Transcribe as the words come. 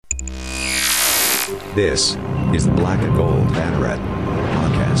This is the Black and Gold Banneret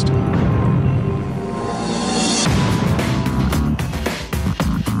podcast.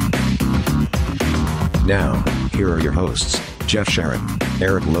 Now, here are your hosts, Jeff Sharon,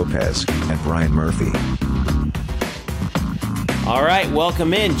 Eric Lopez, and Brian Murphy. All right,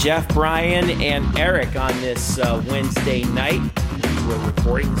 welcome in, Jeff, Brian, and Eric on this Wednesday night. We're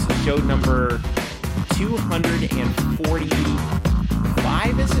recording. This is show number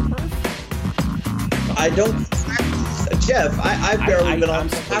 245, is it, Murph? I don't... Jeff, I've barely been on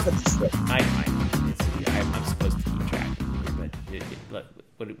half of this show. I'm supposed to keep track of it, but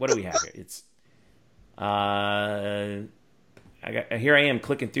what do we have here? It's... here I am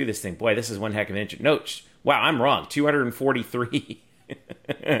clicking through this thing. Boy, this is one heck of an intro. No, wow, I'm wrong. 243.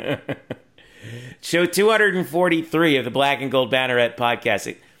 Show 243 of the Black and Gold Banneret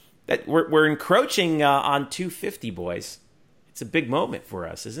podcast. We're encroaching on 250, boys. It's a big moment for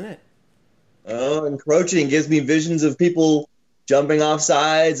us, isn't it? Oh, encroaching gives me visions of people jumping off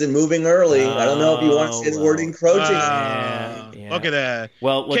sides and moving early. I don't know if you want to say the word encroaching. Yeah. Look at that.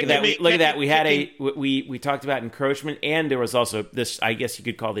 Well, look at that. We had we talked about encroachment, and there was also this. I guess you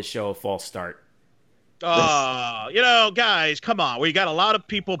could call this show a false start. Guys, come on. We got a lot of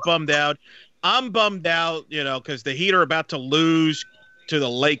people bummed out. I'm bummed out, because the Heat are about to lose to the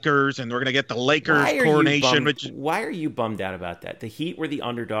Lakers, and we're going to get the Lakers coronation. Why are you bummed out about that? The Heat were the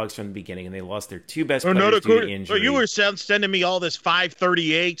underdogs from the beginning, and they lost their two best players due to injury. You were sending me all this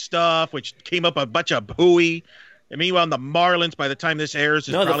 538 stuff, which came up a bunch of hooey. And meanwhile, the Marlins, by the time this airs,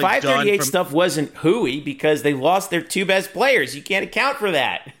 is probably done. No, the 538 stuff wasn't hooey because they lost their two best players. You can't account for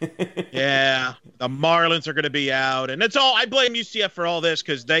that. Yeah, the Marlins are going to be out. And it's all, I blame UCF for all this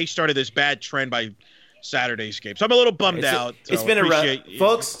because they started this bad trend by Saturday's game. So I'm a little bummed out. It's been a rough.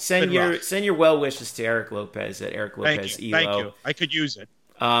 Folks, send your well wishes to Eric Lopez at Eric Lopez ELO. Thank you. I could use it.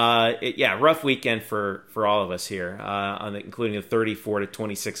 Rough weekend for all of us here, including a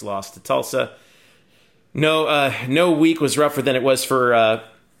 34-26 loss to Tulsa. No week was rougher than it was for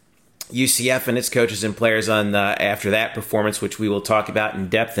UCF and its coaches and players after that performance, which we will talk about in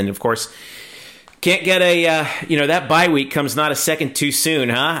depth. And of course, can't get that bye week comes not a second too soon,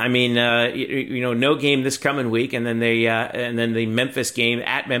 huh? I mean, no game this coming week, and then the Memphis game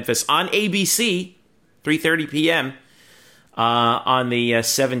at Memphis on ABC, 3:30 p.m. On the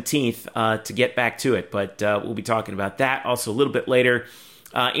 17th to get back to it. But we'll be talking about that also a little bit later.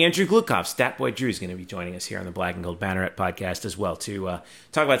 Andrew Glukov, Stat Boy Drew, is going to be joining us here on the Black and Gold Banneret podcast as well to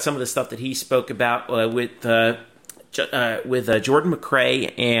talk about some of the stuff that he spoke about with Jordan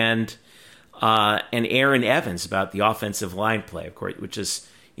McRae and Aaron Evans about the offensive line play, of course, which is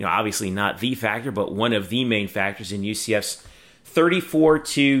obviously not the factor, but one of the main factors in UCF's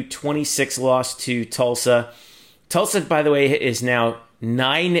 34-26 loss to Tulsa. Tulsa, by the way, is now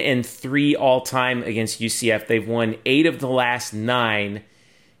 9-3 all time against UCF. They've won 8 of the last 9.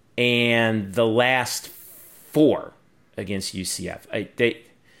 And the last 4 against UCF.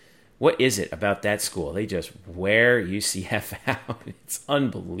 What is it about that school? They just wear UCF out. It's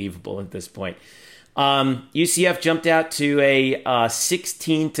unbelievable at this point. UCF jumped out to a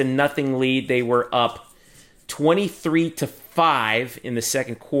 16-0 lead. They were up 23-5 in the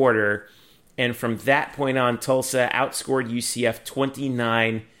second quarter. And from that point on, Tulsa outscored UCF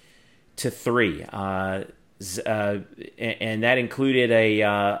 29-3. And that included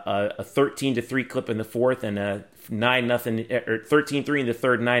a 13-3 clip in the fourth and a 9-0 or 13-3 in the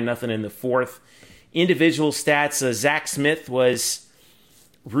third, 9-0 in the fourth. Individual stats: Zach Smith was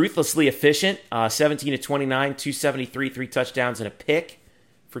ruthlessly efficient, 17-29, 273, 3 touchdowns and a pick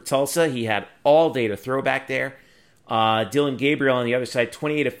for Tulsa. He had all day to throw back there. Dylan Gabriel on the other side,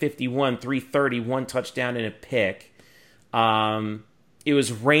 28-51, 330, 1 touchdown and a pick. It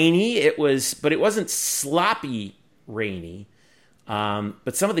was rainy, but it wasn't sloppy rainy.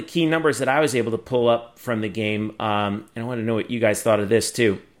 But some of the key numbers that I was able to pull up from the game, and I want to know what you guys thought of this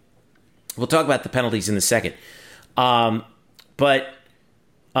too. We'll talk about the penalties in a second. But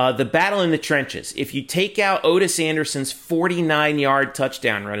the battle in the trenches, if you take out Otis Anderson's 49-yard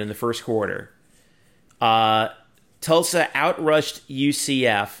touchdown run in the first quarter, Tulsa outrushed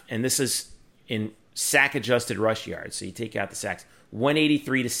UCF, and this is in sack-adjusted rush yards, so you take out the sacks,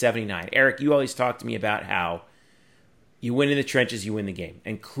 183-79. Eric, you always talk to me about how you win in the trenches, you win the game.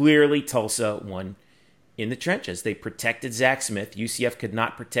 And clearly Tulsa won in the trenches. They protected Zach Smith. UCF could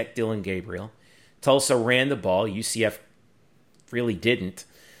not protect Dylan Gabriel. Tulsa ran the ball. UCF really didn't.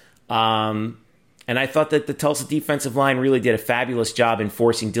 And I thought that the Tulsa defensive line really did a fabulous job in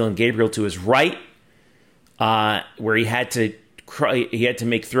forcing Dylan Gabriel to his right, where he had to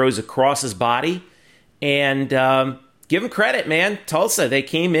make throws across his body, and give them credit, man. Tulsa, they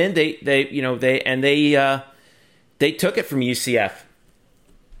came in, they took it from UCF.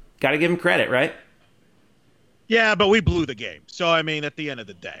 Got to give them credit, right? Yeah, but we blew the game. So I mean, at the end of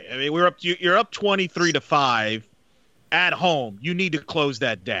the day, I mean, you're up 23-5 at home. You need to close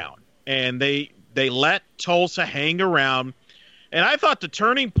that down, and they let Tulsa hang around. And I thought the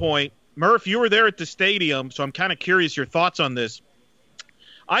turning point, Murph, you were there at the stadium, so I'm kind of curious your thoughts on this.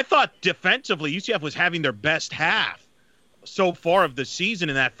 I thought defensively, UCF was having their best half so far of the season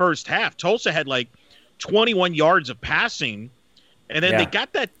in that first half. Tulsa had like 21 yards of passing, and then they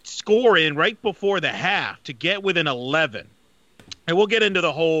got that score in right before the half to get within 11. And we'll get into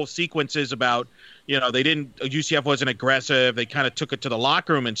the whole sequences about, UCF wasn't aggressive. They kind of took it to the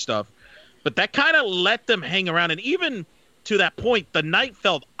locker room and stuff. But that kind of let them hang around. And even to that point, the night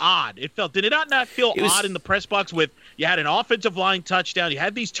felt odd. Did it not feel odd in the press box with you had an offensive line touchdown, you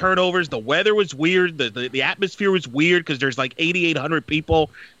had these turnovers, the weather was weird, the atmosphere was weird because there's like 8,800 people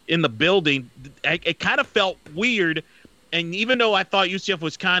in the building. It kind of felt weird. And even though I thought UCF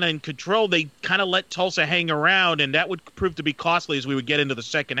was kind of in control, they kind of let Tulsa hang around, and that would prove to be costly as we would get into the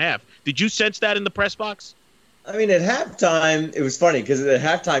second half. Did you sense that in the press box? I mean, at halftime, it was funny because at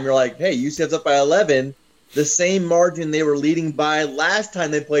halftime, you're like, hey, UCF's up by 11, the same margin they were leading by last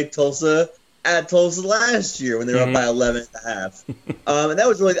time they played Tulsa at Tulsa last year when they were up by 11 at the half. And that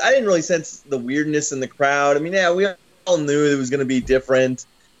was I didn't really sense the weirdness in the crowd. I mean, yeah, we all knew it was going to be different.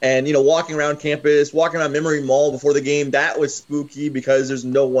 And, walking around campus, walking around Memory Mall before the game, that was spooky because there's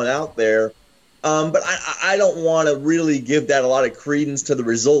no one out there. But I don't want to really give that a lot of credence to the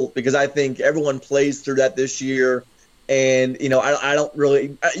result because I think everyone plays through that this year. And, I don't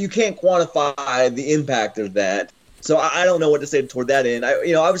really – you can't quantify the impact of that. So I don't know what to say toward that end.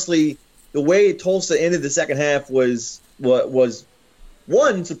 Obviously, the way Tulsa ended the second half was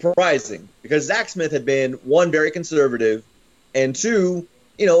one, surprising because Zach Smith had been, one, very conservative, and two –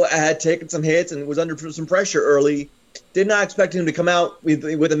 had taken some hits and was under some pressure early. Did not expect him to come out with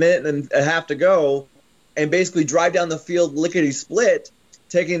a minute and a half to go and basically drive down the field lickety-split,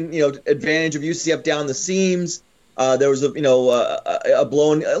 taking advantage of UCF down the seams. There was a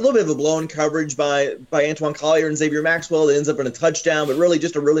little bit of a blown coverage by Antoine Collier and Xavier Maxwell that ends up in a touchdown, but really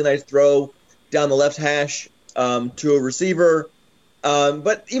just a really nice throw down the left hash to a receiver.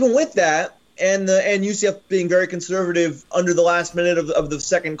 But even with that, and UCF being very conservative under the last minute of the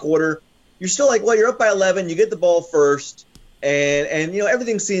second quarter, you're still like, well, you're up by 11, you get the ball first, and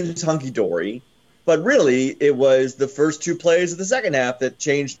everything seems hunky-dory. But really, it was the first two plays of the second half that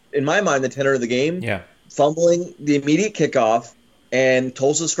changed, in my mind, the tenor of the game. Yeah. Fumbling the immediate kickoff, and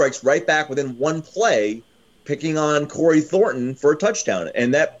Tulsa strikes right back within one play, picking on Corey Thornton for a touchdown.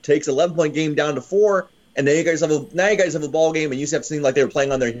 And that takes an 11-point game down to 4. And then you guys have a ball game, and UCF seemed like they were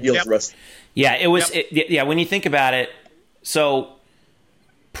playing on their heels the rest. Yeah, it was. Yep. When you think about it, so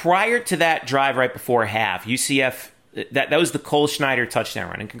prior to that drive right before half, UCF that was the Cole Schneider touchdown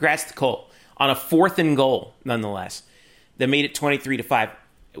run, and congrats to Cole on a 4th and goal, nonetheless. That made it 23-5.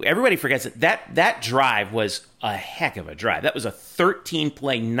 Everybody forgets that drive was a heck of a drive. That was a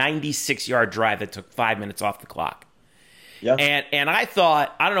 13-play, 96-yard drive that took 5 minutes off the clock. Yeah. And I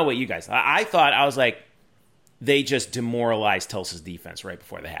thought, I don't know what you guys thought. I was like, they just demoralized Tulsa's defense right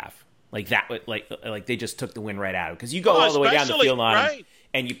before the half. Like that, like they just took the win right out of it. Because you go all the way down the field on them,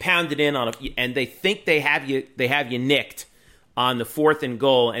 and you pound it in and they think they have you nicked on the 4th and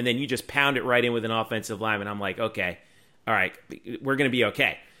goal, and then you just pound it right in with an offensive lineman. I'm like, okay, all right, we're going to be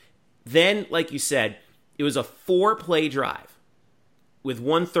okay. Then, like you said, it was a 4-play drive with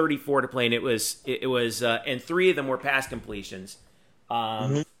 1:34 to play, and it was and 3 of them were pass completions.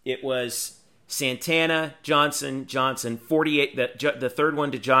 It was Santana, Johnson, 48. The third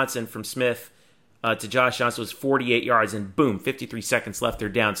one to Johnson from Smith to Josh Johnson was 48 yards, and boom, 53 seconds left. They're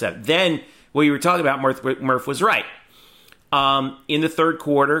down 7. Then what you were talking about, Murph was right. In the third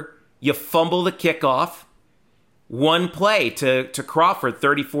quarter, you fumble the kickoff. One play to Crawford,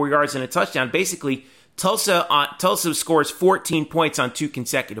 34 yards and a touchdown. Basically, Tulsa scores 14 points on 2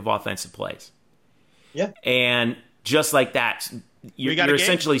 consecutive offensive plays. Yeah, and just like that, you're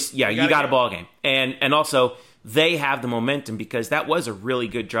essentially you got a ball game, and also they have the momentum because that was a really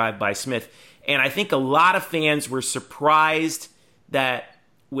good drive by Smith, and I think a lot of fans were surprised that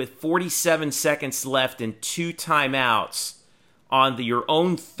with 47 seconds left and 2 timeouts on your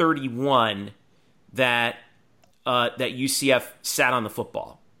own 31 that UCF sat on the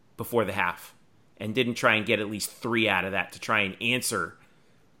football before the half and didn't try and get at least 3 out of that to try and answer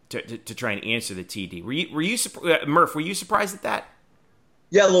the TD. Were you Murph? Were you surprised at that?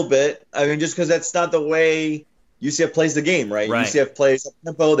 Yeah, a little bit. I mean, just because that's not the way UCF plays the game, right? Right. UCF plays up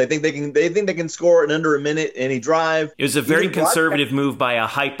tempo. They think they can score in under a minute any drive. It was a very conservative move by a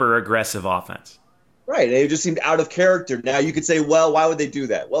hyper aggressive offense. Right. They just seemed out of character. Now you could say, well, why would they do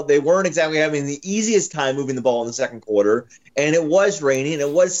that? Well, they weren't exactly having the easiest time moving the ball in the second quarter, and it was rainy and it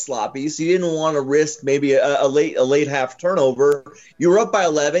was sloppy, so you didn't want to risk maybe a late half turnover. You were up by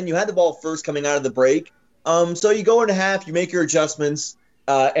 11. You had the ball first coming out of the break. So you go into half, you make your adjustments,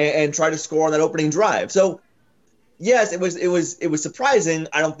 and try to score on that opening drive. So yes, it was surprising.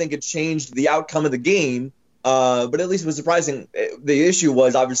 I don't think it changed the outcome of the game, but at least it was surprising. The issue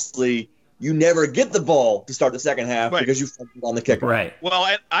was obviously you never get the ball to start the second half because you fumbled on the kicker. Right. Well,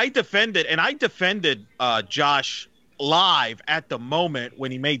 I defended Josh live at the moment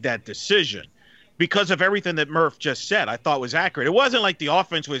when he made that decision because of everything that Murph just said. I thought was accurate. It wasn't like the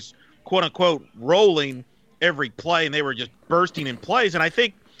offense was quote unquote rolling every play and they were just bursting in plays. And I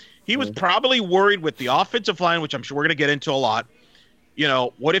think he was probably worried with the offensive line, which I'm sure we're going to get into a lot. You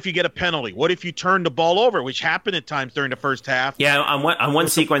know, what if you get a penalty? What if you turn the ball over, which happened at times during the first half? Yeah, on one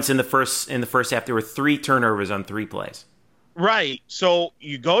sequence in the first half, there were 3 turnovers on 3 plays. Right. So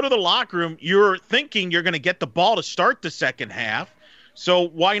you go to the locker room, you're thinking you're going to get the ball to start the second half. So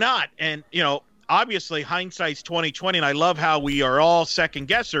why not? And, you know, obviously hindsight's 20/20, and I love how we are all second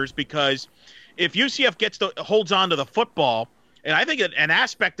guessers because if UCF holds on to the football, and I think an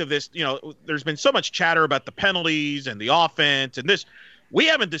aspect of this, you know, there's been so much chatter about the penalties and the offense and this. We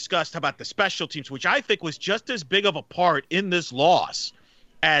haven't discussed about the special teams, which I think was just as big of a part in this loss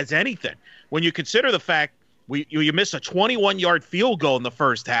as anything. When you consider the fact you miss a 21-yard field goal in the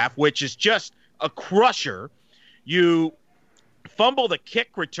first half, which is just a crusher. You fumble the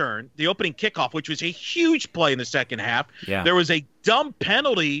kick return, the opening kickoff, which was a huge play in the second half. Yeah. There was a dumb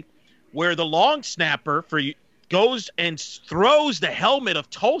penalty where the long snapper goes and throws the helmet of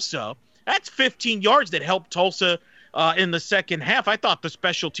Tulsa. That's 15 yards that helped Tulsa in the second half. I thought the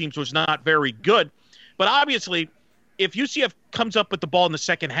special teams was not very good. But obviously, if UCF comes up with the ball in the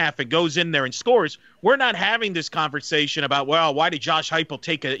second half and goes in there and scores, we're not having this conversation about, well, why did Josh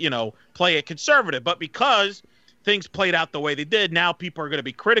Heupel play it conservative? But because things played out the way they did, now people are going to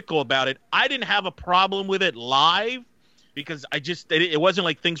be critical about it. I didn't have a problem with it live because it wasn't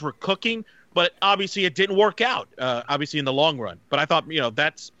like things were cooking. But obviously it didn't work out, obviously in the long run. But I thought,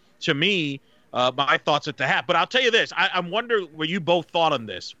 that's, to me, my thoughts at the half. But I'll tell you this. I'm wondering what you both thought on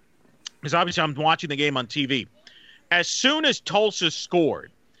this. Because obviously I'm watching the game on TV. As soon as Tulsa scored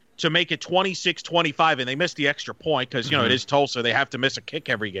to make it 26-25, and they missed the extra point because, it is Tulsa. They have to miss a kick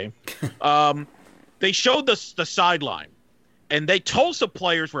every game. They showed the sideline. And Tulsa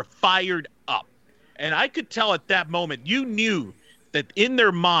players were fired up. And I could tell at that moment, you knew that in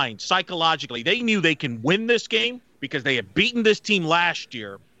their mind, psychologically, they knew they can win this game because they had beaten this team last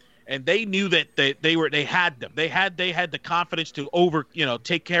year, and they knew that they had them. They had the confidence to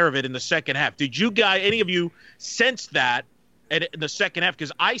take care of it in the second half. Did you guys, any of you, sense that in the second half?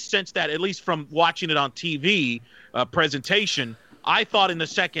 Because I sensed that, at least from watching it on TV presentation. I thought in the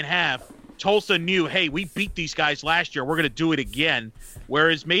second half, Tulsa knew, hey, we beat these guys last year. We're going to do it again.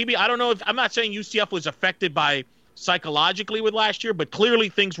 Whereas maybe, I don't know if, I'm not saying UCF was affected by psychologically with last year, but clearly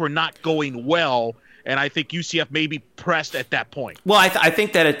things were not going well, and I think UCF maybe pressed at that point. Well, I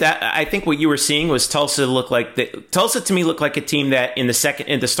think that I think what you were seeing was Tulsa to me looked like a team that in the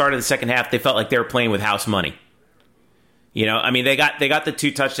start of the second half they felt like they were playing with house money. They got the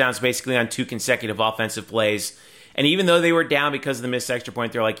 2 touchdowns basically on 2 consecutive offensive plays, and even though they were down because of the missed extra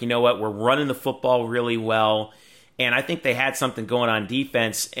point, they're like, you know what, we're running the football really well, and I think they had something going on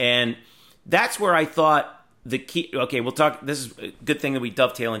defense, and that's where I thought. The key, okay, we'll talk. This is a good thing that we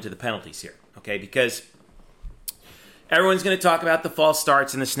dovetail into the penalties here, okay? Because everyone's going to talk about the false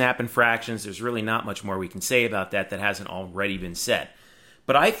starts and the snap infractions. There's really not much more we can say about that hasn't already been said.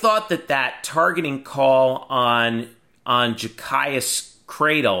 But I thought that targeting call on Ja'Kias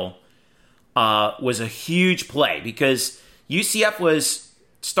Cradle was a huge play because UCF was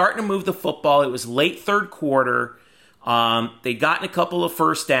starting to move the football. It was late third quarter. They'd gotten a couple of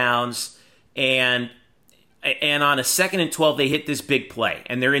first downs, and on a 2nd and 12, they hit this big play,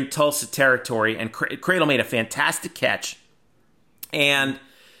 and they're in Tulsa territory, and Cradle made a fantastic catch. And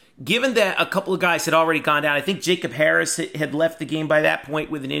given that a couple of guys had already gone down, I think Jacob Harris had left the game by that point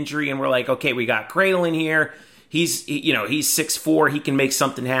with an injury, and we're like, okay, we got Cradle in here. He's 6'4", he can make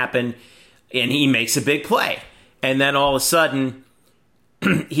something happen, and he makes a big play. And then all of a sudden,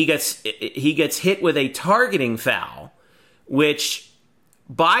 he gets hit with a targeting foul, which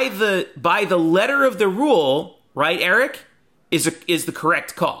by the letter of the rule, right, Eric, is the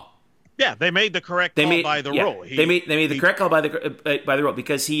correct call. Yeah, they made the correct call by the rule. They made the correct call by the rule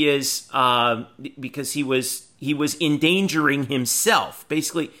because he he was endangering himself.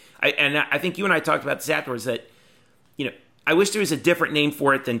 Basically, I think you and I talked about this afterwards, that, I wish there was a different name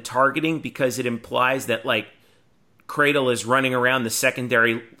for it than targeting, because it implies that, like, Cradle is running around the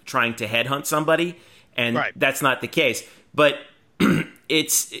secondary trying to headhunt somebody, and that's not the case. But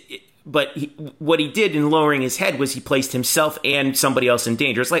what he did in lowering his head was he placed himself and somebody else in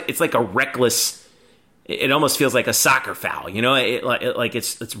danger. It's like a reckless. It almost feels like a soccer foul,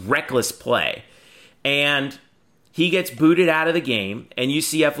 it's reckless play, and he gets booted out of the game, and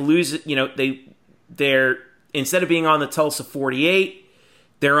UCF loses. They're instead of being on the Tulsa 48,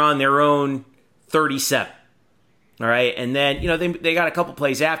 they're on their own 37. All right, and then they got a couple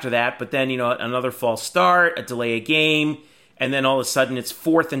plays after that, but then another false start, a delay of game, and then all of a sudden it's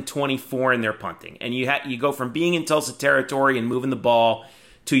 4th and 24 and they're punting, and you go from being in Tulsa territory and moving the ball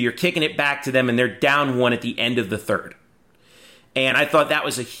to you're kicking it back to them and they're down 1 at the end of the third. And I thought that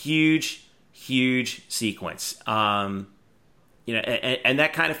was a huge sequence. And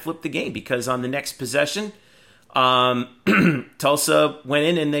that kind of flipped the game, because on the next possession, Tulsa went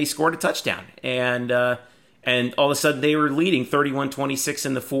in and they scored a touchdown. And all of a sudden they were leading 31-26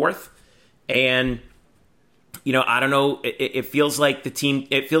 in the fourth. And, I don't know, it feels like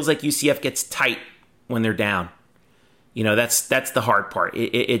UCF gets tight when they're down. That's the hard part.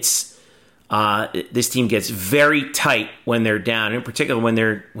 This team gets very tight when they're down, in particular when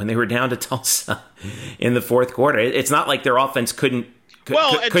they were down to Tulsa in the fourth quarter. It's not like their offense couldn't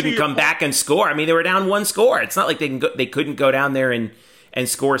come back and score. I mean, they were down 1 score. It's not like they couldn't go down there and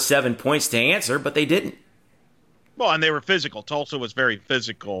score 7 points to answer, but they didn't. Well, and they were physical. Tulsa was very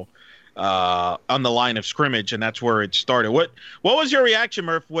physical on the line of scrimmage, and that's where it started. What was your reaction,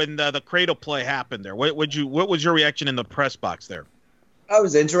 Murph, when the Cradle play happened there? What was your reaction in the press box there? I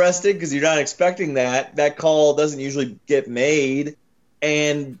was interested, because you're not expecting that. That call doesn't usually get made.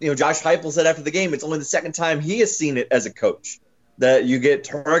 And, Josh Heupel said after the game, it's only the second time he has seen it as a coach, that you get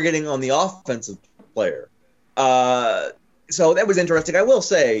targeting on the offensive player. So that was interesting. I will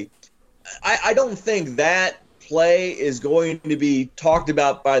say, I don't think that play is going to be talked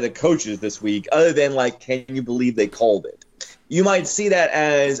about by the coaches this week, other than, like, can you believe they called it? You might see that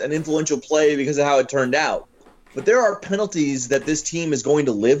as an influential play because of how it turned out. But there are penalties that this team is going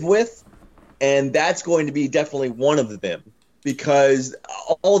to live with, and that's going to be definitely one of them. Because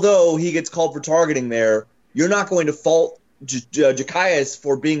although he gets called for targeting there, you're not going to fault Ja'Kias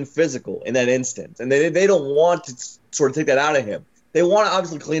for being physical in that instance. And they don't want to sort of take that out of him. They want to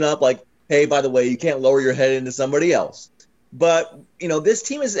obviously clean up, like, hey, by the way, you can't lower your head into somebody else. But, this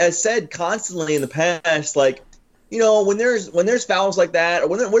team has said constantly in the past, like, when there's fouls like that, or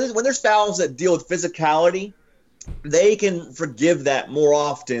when there's fouls that deal with physicality, they can forgive that more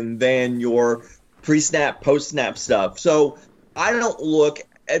often than your pre-snap, post-snap stuff. So I don't look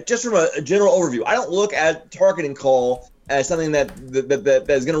at, just from a general overview, I don't look at targeting call as something that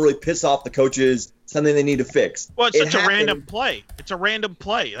is going to really piss off the coaches, something they need to fix. Well, it's such a random play. It's a random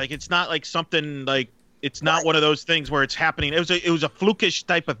play. Like, it's not like something like, it's not one of those things where it's happening. It was a flukish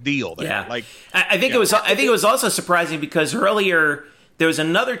type of deal there. Yeah. Like, I think it was also surprising because earlier there was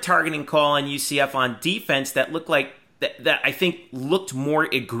another targeting call on UCF on defense that looked like that I think looked more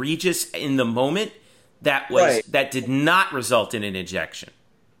egregious in the moment. That did not result in an ejection.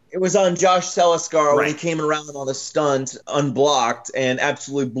 It was on Josh Seliskar when he came around on the stunt unblocked and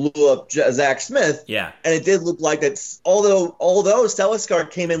absolutely blew up Zach Smith. Yeah. And it did look like that, although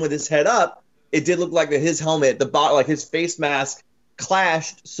Seliskar came in with his head up, it did look like that his helmet, like his face mask,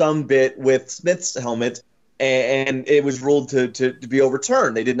 clashed some bit with Smith's helmet, and it was ruled to be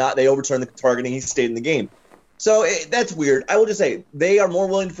overturned. They overturned the targeting. He stayed in the game. So that's weird. I will just say they are more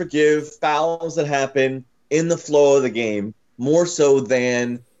willing to forgive fouls that happen in the flow of the game, more so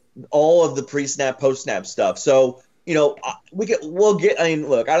than all of the pre-snap, post-snap stuff. So, we'll get. I mean,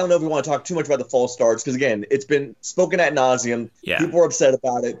 look, I don't know if we want to talk too much about the false starts because, again, it's been spoken ad nauseum. Yeah. People are upset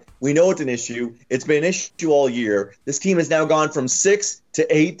about it. We know it's an issue. It's been an issue all year. This team has now gone from 6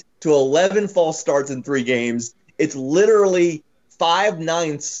 to 8 to 11 false starts in 3 games. It's literally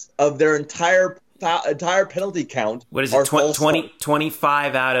 5/9 of their entire penalty count. What is it?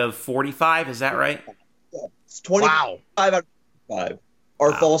 25 out of 45? Is that right? Yeah, it's 25 out of 45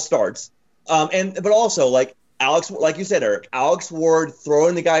 are false starts. But also, like you said, Eric, Alex Ward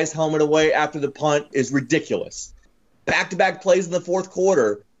throwing the guy's helmet away after the punt is ridiculous. Back-to-back plays in the fourth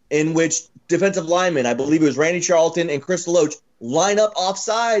quarter in which defensive linemen, I believe it was Randy Charlton and Chris Deloach, line up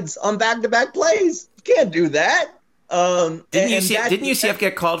offsides on back-to-back plays. You can't do that. Didn't UCF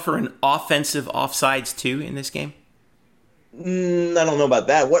get called for an offensive offsides too in this game? I don't know about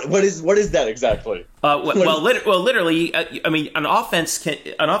that. What is that exactly? Literally, I mean, an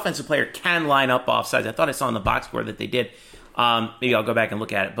offensive player can line up offsides. I thought I saw on the box score that they did. Maybe I'll go back and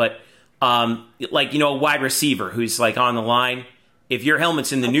look at it. But a wide receiver who's like on the line, if your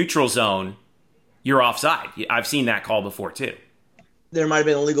helmet's in the neutral zone, you're offside. I've seen that call before too. There might have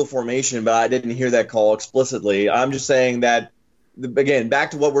been a legal formation, but I didn't hear that call explicitly. I'm just saying that, again,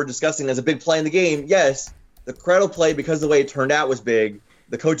 back to what we're discussing as a big play in the game. Yes, the Cradle play, because the way it turned out was big.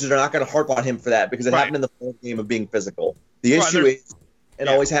 The coaches are not going to harp on him for that because it happened in the full game of being physical. The issue is, and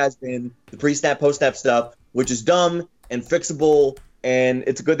always has been, the pre-snap, post-snap stuff, which is dumb and fixable, and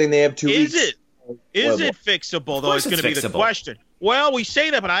it's a good thing they have 2 weeks. Is it fixable, though? It's going to be the question. Well, we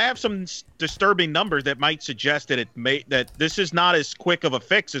say that, but I have some disturbing numbers that might suggest that that this is not as quick of a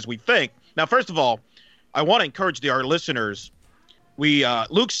fix as we think. Now, first of all, I want to encourage our listeners.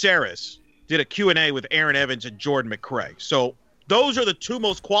 Luke Saris did a Q&A with Aaron Evans and Jordan McRae. So those are the two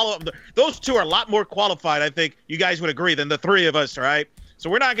most qualified. Those two are a lot more qualified, I think you guys would agree, than the three of us, all right?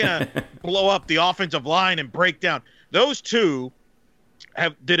 So we're not going to blow up the offensive line and break down. Those two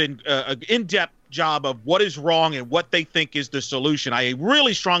did an in-depth job of what is wrong and what they think is the solution. I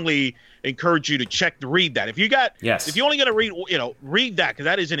really strongly encourage you to read that. If you only going to read that, because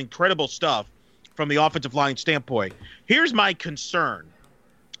that is an incredible stuff from the offensive line standpoint. Here's my concern,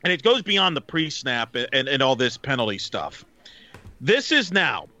 and it goes beyond the pre-snap and all this penalty stuff. This is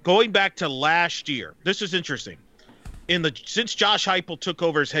now going back to last year. This is interesting. Since Josh Heupel took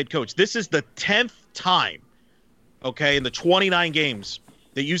over as head coach, this is the 10th time, okay, in the 29 games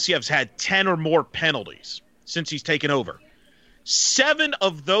that UCF's had 10 or more penalties since he's taken over. 7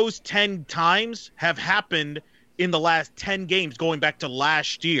 of those 10 times have happened in the last 10 games going back to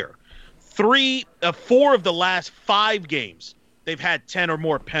last year. 4 of the last 5 games, they've had 10 or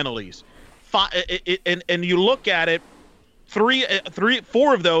more penalties. And you look at it,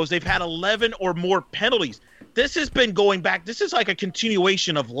 4 of those, they've had 11 or more penalties. This has been going back. This is like a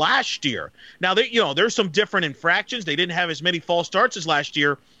continuation of last year. Now, there's some different infractions. They didn't have as many false starts as last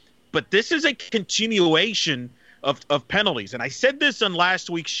year, but this is a continuation of penalties. And I said this on last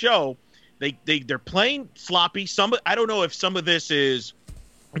week's show. They're playing sloppy. I don't know if some of this is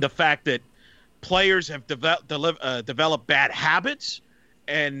the fact that players have developed bad habits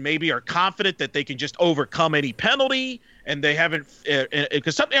and maybe are confident that they can just overcome any penalty, and they haven't,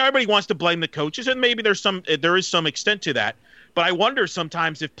 because everybody wants to blame the coaches, and maybe there is some extent to that. But I wonder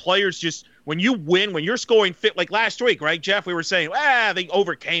sometimes if players just, when you win, when you're scoring like last week, right, Jeff? We were saying, they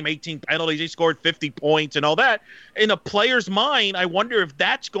overcame 18 penalties, they scored 50 points and all that. In a player's mind, I wonder if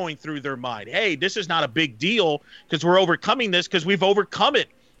that's going through their mind. Hey, this is not a big deal because we're overcoming this because we've overcome it,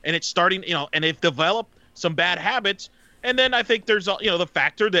 and it's starting, and they've developed some bad habits. And then I think there's, the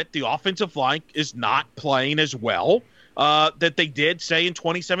factor that the offensive line is not playing as well that they did, say, in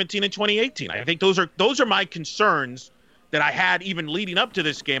 2017 and 2018. I think those are my concerns that I had even leading up to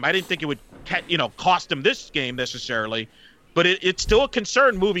this game. I didn't think it would, cost them this game necessarily, but it's still a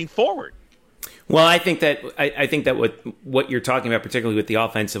concern moving forward. Well, I think that what you're talking about, particularly with the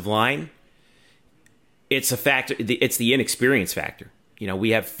offensive line, it's a factor. It's the inexperience factor.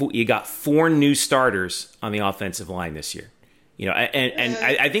 You got 4 new starters on the offensive line this year. And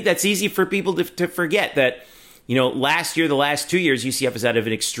I think that's easy for people to forget that, last year, the last 2 years, UCF has had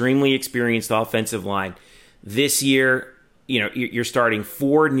an extremely experienced offensive line. This year, you're starting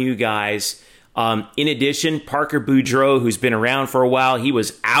 4 new guys. In addition, Parker Boudreaux, who's been around for a while, he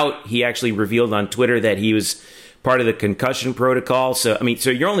was out. He actually revealed on Twitter that he was part of the concussion protocol. So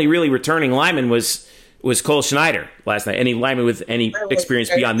your only really returning lineman was Cole Schneider last night. Any lineman with any experience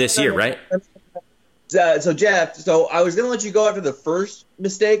beyond this year, right? So, Jeff, I was going to let you go after the first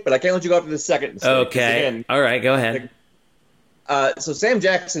mistake, but I can't let you go after the second mistake. Okay. Again, all right, go ahead. So Sam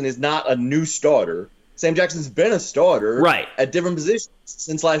Jackson is not a new starter. Sam Jackson's been a starter at different positions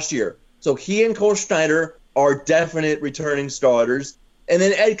since last year. So he and Cole Schneider are definite returning starters. And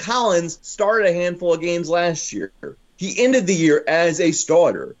then Ed Collins started a handful of games last year. He ended the year as a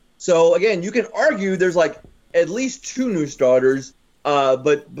starter. So, again, you can argue there's at least 2 new starters,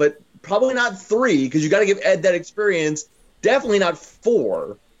 but probably not 3 because you got to give Ed that experience. Definitely not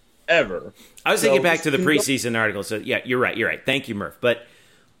 4 ever. I was thinking back to the preseason article. So, yeah, you're right. Thank you, Murph. But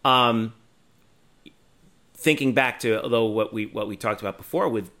thinking back to what we talked about before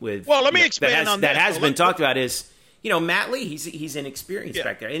with let me expand on that has been talked about is Matt Lee. He's inexperienced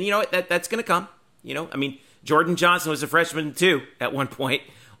back there, and that's going to come. Jordan Johnson was a freshman too at one point.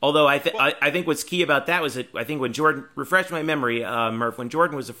 Although I think what's key about that was that I think when Jordan, refresh my memory, Murph, when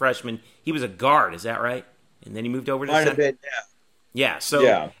Jordan was a freshman, he was a guard. Is that right? And then he moved over to center. Yeah,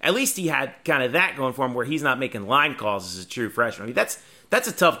 so at least he had kind of that going for him where he's not making line calls as a true freshman. I mean, that's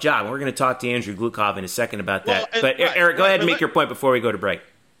a tough job. And we're going to talk to Andrew Glukov in a second about that. But Eric, go ahead and make your point before we go to break.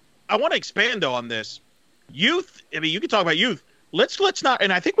 I want to expand, though, on this. Youth, I mean, you can talk about youth. Let's not,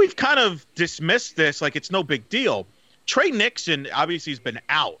 and I think we've kind of dismissed this like it's no big deal. Trey Nixon obviously has been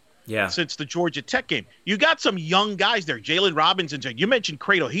out since the Georgia Tech game. You got some young guys there. Jalen Robinson, you mentioned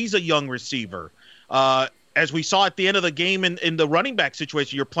Cradle. He's a young receiver. As we saw at the end of the game in the running back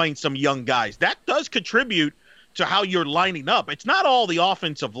situation, you're playing some young guys. That does contribute to how you're lining up. It's not all the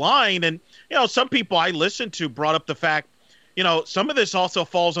offensive line. And, some people I listened to brought up the fact, some of this also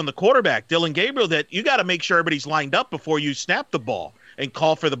falls on the quarterback, Dillon Gabriel, that you got to make sure everybody's lined up before you snap the ball and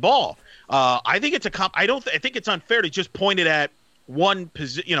call for the ball. I think it's I think it's unfair to just point it at one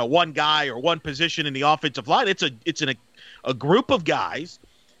guy or one position in the offensive line. It's a group of guys.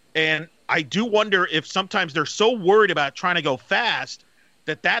 And I do wonder if sometimes they're so worried about trying to go fast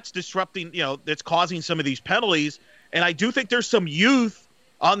that's disrupting, that's causing some of these penalties. And I do think there's some youth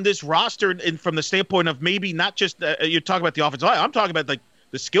on this roster, and from the standpoint of maybe not just you talk about the offensive line. I'm talking about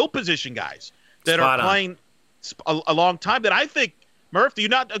the skill position guys that are playing a long time. That I think, Murph, do you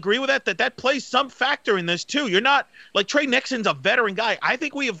not agree with that? That plays some factor in this too. You're not like Trey Nixon's a veteran guy. I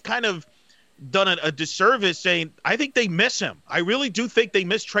think we have kind of done a disservice saying I think they miss him. I really do think they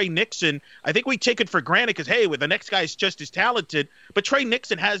miss Trey Nixon. I think we take it for granted because, hey, the next guy is just as talented. But Trey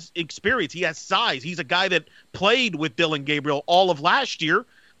Nixon has experience. He has size. He's a guy that played with Dillon Gabriel all of last year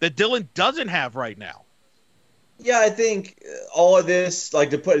that Dillon doesn't have right now. Yeah, I think all of this,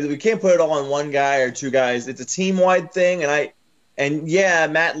 we can't put it all on one guy or two guys. It's a team-wide thing, and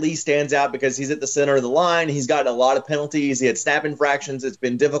Matt Lee stands out because he's at the center of the line. He's gotten a lot of penalties. He had snap infractions. It's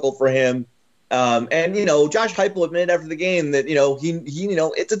been difficult for him. And Josh Heupel admitted after the game that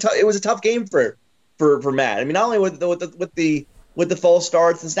it was a tough game for Matt. I mean, not only with the false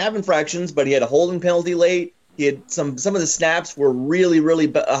starts and snap infractions, but he had a holding penalty late. He had some of the snaps were really, really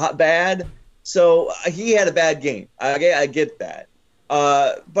bad. So he had a bad game. I get that.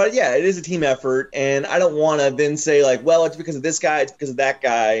 But yeah, it is a team effort, and I don't want to then say it's because of this guy, it's because of that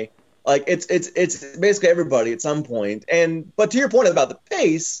guy. It's basically everybody at some point. But to your point about the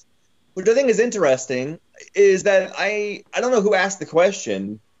pace, which I think is interesting, is that I don't know who asked the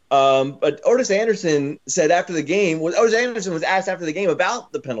question, but Otis Anderson said after the game, Otis Anderson was asked after the game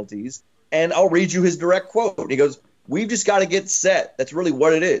about the penalties, and I'll read you his direct quote. He goes, "We've just got to get set. That's really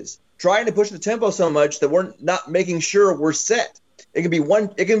what it is. Trying to push the tempo so much that we're not making sure we're set. It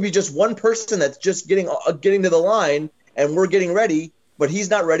can be just one person that's just getting to the line, and we're getting ready, but he's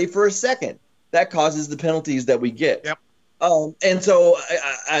not ready for a second. That causes the penalties that we get." Yep. And so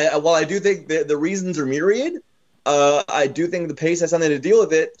while I do think the reasons are myriad, I do think the pace has something to deal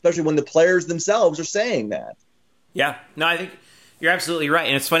with it, especially when the players themselves are saying that. Yeah. No, I think you're absolutely right.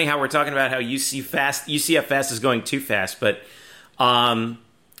 And it's funny how we're talking about how UCF fast is going too fast. But, and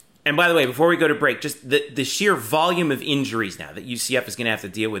by the way, before we go to break, just the sheer volume of injuries now that UCF is going to have to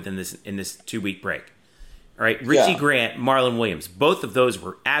deal with in this 2-week break. All right. Richie Grant, Marlon Williams, both of those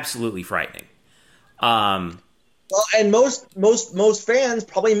were absolutely frightening. Well, and most fans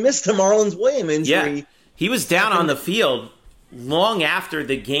probably missed the Marlon Williams injury. Yeah, he was down on the field long after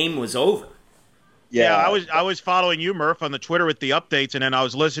the game was over. Yeah, I was following you, Murph, on the Twitter with the updates, and then I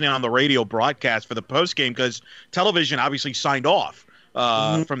was listening on the radio broadcast for the post game because television obviously signed off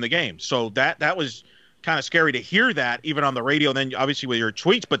from the game. So that was kind of scary to hear that even on the radio. And then obviously with your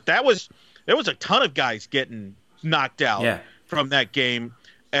tweets, but there was a ton of guys getting knocked out from that game.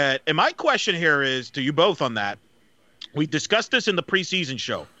 And my question here is to you both on that. We discussed this in the preseason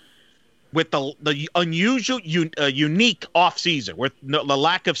show with the unusual, unique offseason, with the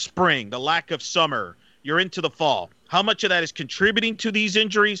lack of spring, the lack of summer. You're into the fall. How much of that is contributing to these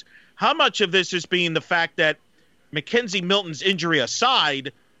injuries? How much of this is being the fact that McKenzie Milton's injury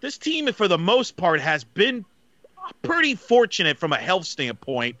aside, this team, for the most part, has been pretty fortunate from a health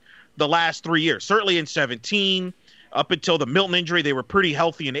standpoint the last 3 years. Certainly in 17, up until the Milton injury, they were pretty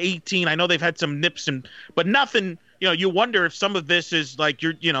healthy in 18. I know they've had some nips, but nothing. You wonder if some of this is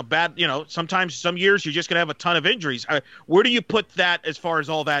bad. Sometimes some years you're just going to have a ton of injuries. Where do you put that as far as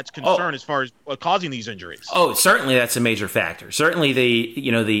all that's concerned, as far as causing these injuries? Oh, certainly that's a major factor. Certainly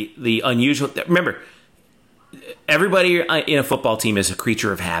the unusual. Remember, everybody in a football team is a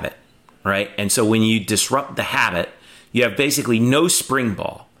creature of habit, right? And so when you disrupt the habit, you have basically no spring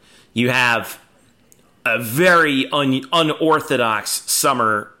ball. You have a very unorthodox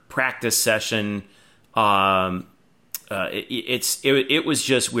summer practice session. It was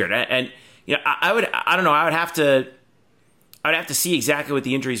just weird, and I would have to I'd have to see exactly what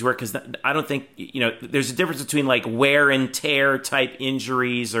the injuries were, because I don't think, there's a difference between like wear and tear type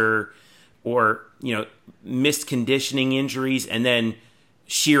injuries or missed conditioning injuries and then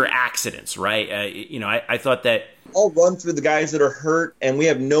sheer accidents, right? I thought that. I'll run through the guys that are hurt, and we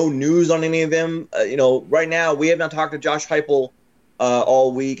have no news on any of them. Right now we have not talked to Josh Heupel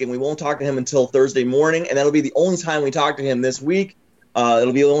all week, and we won't talk to him until Thursday morning, and that'll be the only time we talk to him this week.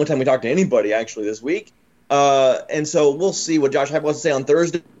 It'll be the only time we talk to anybody actually this week. And so we'll see what Josh Heupel has to say on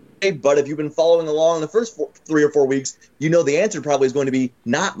Thursday. But if you've been following along the first 3 or 4 weeks, the answer probably is going to be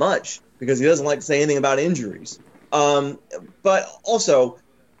not much, because he doesn't like to say anything about injuries. But also,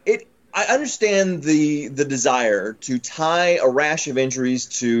 I understand the desire to tie a rash of injuries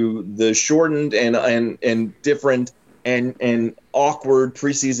to the shortened and different and awkward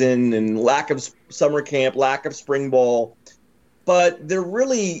preseason and lack of summer camp, lack of spring ball. But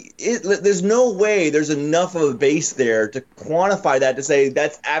there's no way there's enough of a base there to quantify that to say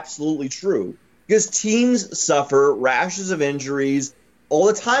that's absolutely true. Because teams suffer rashes of injuries all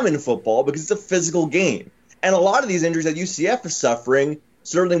the time in football because it's a physical game. And a lot of these injuries that UCF is suffering,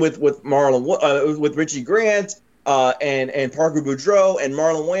 certainly with with Richie Grant and Parker Boudreaux and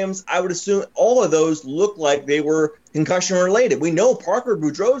Marlon Williams, I would assume all of those look like they were concussion related. We know Parker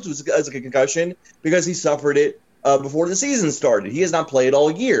Boudreaux's was a concussion because he suffered it before the season started. He has not played all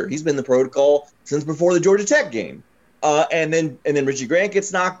year. He's been in the protocol since before the Georgia Tech game. And then Richie Grant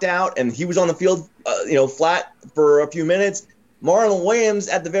gets knocked out, and he was on the field, flat for a few minutes. Marlon Williams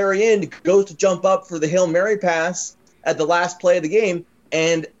at the very end goes to jump up for the Hail Mary pass at the last play of the game,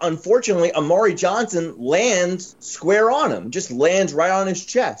 and unfortunately, Amari Johnson lands square on him, just lands right on his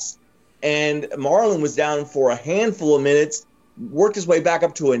chest. And Marlon was down for a handful of minutes, worked his way back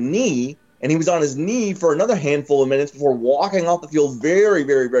up to a knee, and he was on his knee for another handful of minutes before walking off the field very,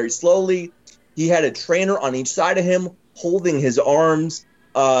 very, very slowly. He had a trainer on each side of him holding his arms,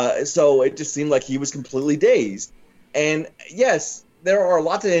 so it just seemed like he was completely dazed. And yes, there are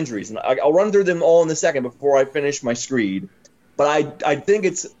lots of injuries, and I'll run through them all in a second before I finish my screed. But I think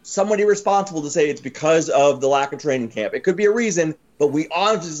it's somewhat irresponsible to say it's because of the lack of training camp. It could be a reason, but we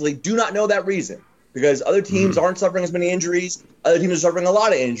obviously do not know that reason, because other teams aren't suffering as many injuries. Other teams are suffering a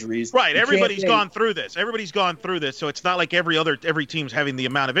lot of injuries. Right. Everybody's gone through this. So it's not like every team's having the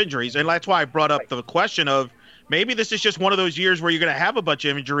amount of injuries. And that's why I brought up the question of maybe this is just one of those years where you're going to have a bunch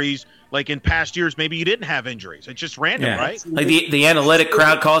of injuries. Like in past years, maybe you didn't have injuries. It's just random, right? Like the analytic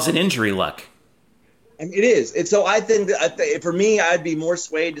crowd calls it injury luck. I mean, it is. And so I think that for me, I'd be more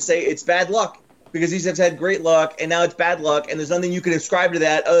swayed to say it's bad luck, because these have had great luck, and now it's bad luck, and there's nothing you can ascribe to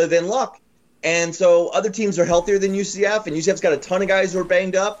that other than luck. And so other teams are healthier than UCF, and UCF's got a ton of guys who are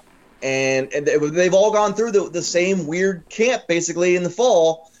banged up, and they've all gone through the same weird camp basically in the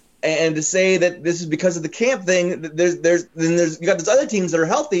fall. And to say that this is because of the camp thing, there's you got these other teams that are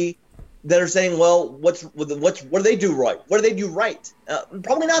healthy that are saying, well, what do they do right? What do they do right?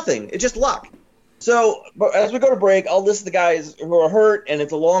 Probably nothing. It's just luck. So as we go to break, I'll list the guys who are hurt, and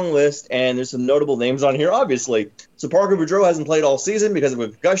it's a long list, and there's some notable names on here, obviously. So Parker Boudreaux hasn't played all season because of a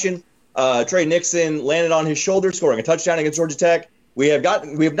concussion. Trey Nixon landed on his shoulder, scoring a touchdown against Georgia Tech. We have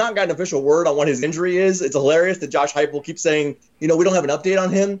not gotten official word on what his injury is. It's hilarious that Josh Heupel keeps saying, we don't have an update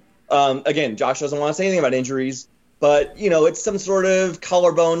on him. Again, Josh doesn't want to say anything about injuries, but it's some sort of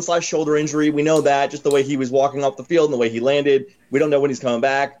collarbone / shoulder injury. We know that just the way he was walking off the field and the way he landed. We don't know when he's coming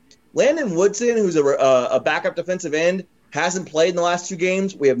back. Landon Woodson, who's a backup defensive end, hasn't played in the last 2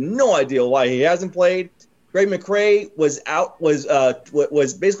 games. We have no idea why he hasn't played. Greg McCray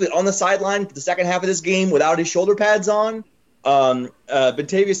was basically on the sideline for the second half of this game without his shoulder pads on.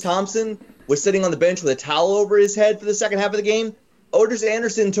 Bentavious Thompson was sitting on the bench with a towel over his head for the second half of the game. Otis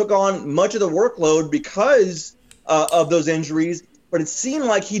Anderson took on much of the workload because of those injuries, but it seemed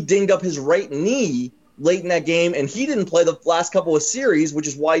like he dinged up his right knee late in that game, and he didn't play the last couple of series, which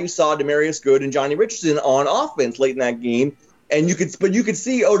is why you saw Demarius Good and Johnny Richardson on offense late in that game. And you could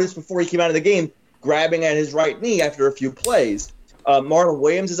see Otis before he came out of the game grabbing at his right knee after a few plays. Marlon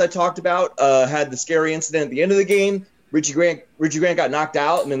Williams, as I talked about, had the scary incident at the end of the game. Richie Grant got knocked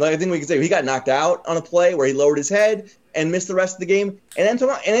out. I mean, I think we can say he got knocked out on a play where he lowered his head and missed the rest of the game. And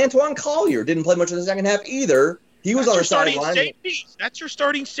Antoine Collier didn't play much in the second half either. He was on the sideline. That's your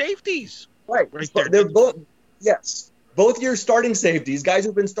starting safeties. Right there. They're both your starting safeties, guys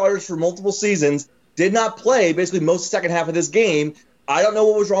who've been starters for multiple seasons, did not play basically most of the second half of this game. I don't know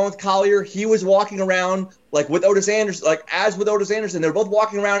what was wrong with Collier. He was walking around with Otis Anderson. They're both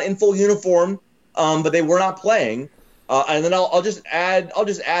walking around in full uniform, but they were not playing. And then I'll just add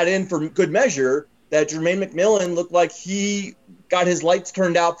in for good measure that Jermaine McMillan looked like he got his lights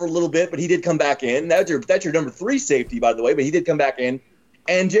turned out for a little bit, but he did come back in. That's your number 3 safety, by the way, but he did come back in.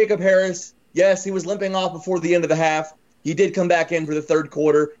 And Jacob Harris, yes, he was limping off before the end of the half. He did come back in for the third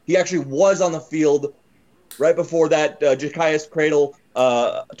quarter. He actually was on the field right before that Jakias Cradle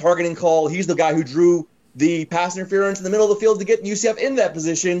targeting call. He's the guy who drew the pass interference in the middle of the field to get UCF in that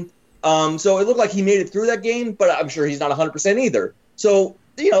position. So it looked like he made it through that game, but I'm sure he's not 100% either. So,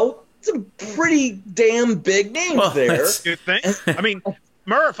 some pretty damn big names there. You think? I mean,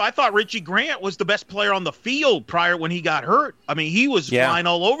 Murph, I thought Richie Grant was the best player on the field prior when he got hurt. I mean, he was flying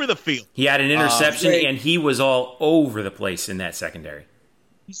all over the field. He had an interception, and he was all over the place in that secondary.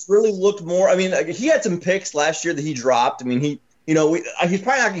 He's really looked more. I mean, he had some picks last year that he dropped. I mean, he's probably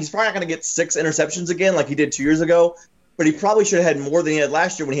not going to get 6 interceptions again like he did 2 years ago. But he probably should have had more than he had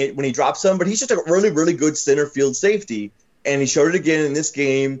last year when he dropped some. But he's just a really, really good center field safety, and he showed it again in this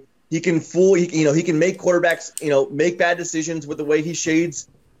game. He can make quarterbacks, make bad decisions with the way he shades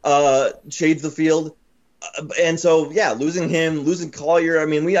the field. And so, losing him, losing Collier. I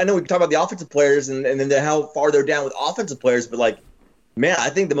mean, I know we can talk about the offensive players and then how far they're down with offensive players, but man, I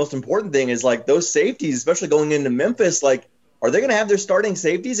think the most important thing is those safeties, especially going into Memphis. Are they going to have their starting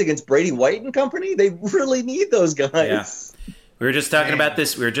safeties against Brady White and company? They really need those guys. Yeah. We were just talking about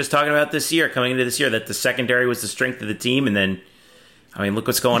this. We were just talking about this year, coming into this year, that the secondary was the strength of the team, and then, look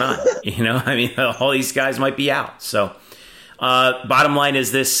what's going on. All these guys might be out. So, bottom line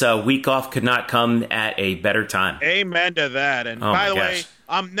is this week off could not come at a better time. Amen to that. And by the way,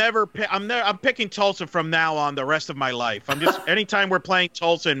 I'm picking Tulsa from now on the rest of my life. I'm just anytime we're playing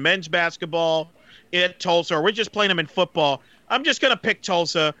Tulsa in men's basketball at Tulsa, or we're just playing them in football, I'm just going to pick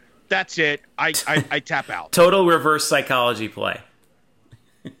Tulsa. That's it. I tap out. Total reverse psychology play.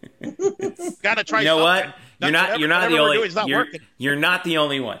 Got to try. You know something. what? You're not the only. You're not the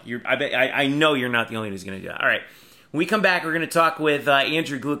only one. I know you're not the only one who's going to do that. All right. When we come back, we're going to talk with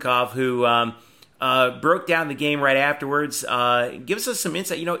Andrew Glukov, who broke down the game right afterwards. Gives us some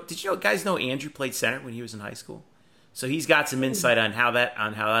insight. Did you guys know Andrew played center when he was in high school? So he's got some insight on how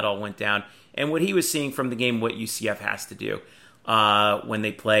that all went down and what he was seeing from the game. What UCF has to do when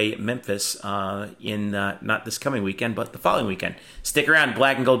they play Memphis in not this coming weekend, but the following weekend. Stick around.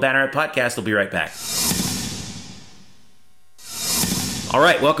 Black and Gold Banneret Podcast. We'll be right back. All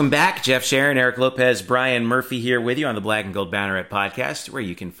right, welcome back. Jeff Sharon, Eric Lopez, Brian Murphy here with you on the Black and Gold Banneret Podcast, where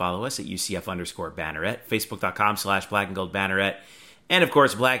you can follow us at UCF_Banneret, Facebook.com/Black and Gold Banneret, and of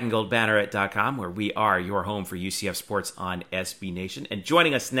course, blackandgoldbanneret.com, where we are your home for UCF sports on SB Nation. And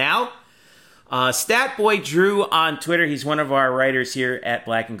joining us now, Statboy Drew on Twitter. He's one of our writers here at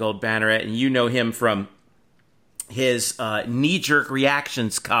Black and Gold Banneret, and you know him from his knee-jerk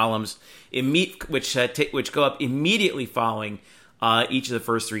reactions columns, which go up immediately following each of the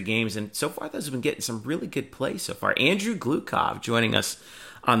first 3 games. And so far, those have been getting some really good play so far. Andrew Glukov joining us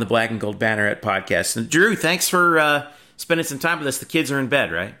on the Black and Gold Banneret Podcast. And Drew, thanks for spending some time with us. The kids are in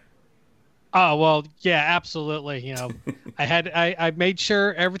bed, right? Oh, well, yeah, absolutely. I made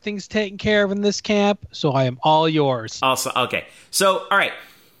sure everything's taken care of in this camp, so I am all yours. Also, okay. So, all right.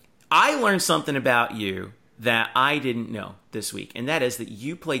 I learned something about you that I didn't know this week, and that is that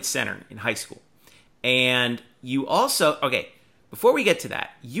you played center in high school. And you also, before we get to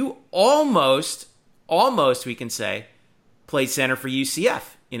that, you almost, we can say, played center for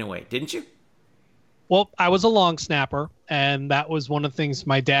UCF in a way, didn't you? Well, I was a long snapper, and that was one of the things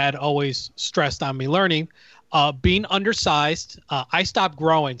my dad always stressed on me learning. Being undersized, I stopped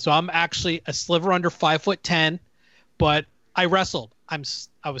growing, so I'm actually a sliver under 5'10", but I wrestled. I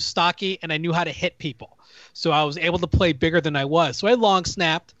was stocky, and I knew how to hit people, so I was able to play bigger than I was. So I long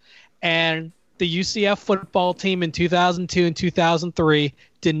snapped, and the UCF football team in 2002 and 2003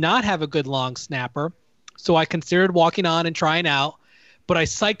 did not have a good long snapper, so I considered walking on and trying out, but I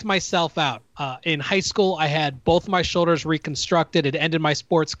psyched myself out. In high school, I had both my shoulders reconstructed. It ended my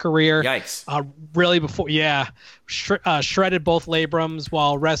sports career. Yikes. Really before, shredded both labrums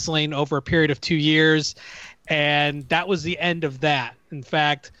while wrestling over a period of 2 years, and that was the end of that. In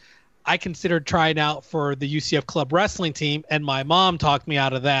fact, I considered trying out for the UCF club wrestling team, and my mom talked me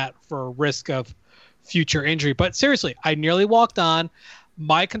out of that for risk of future injury. But seriously, I nearly walked on.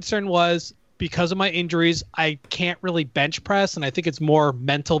 My concern was because of my injuries, I can't really bench press, and I think it's more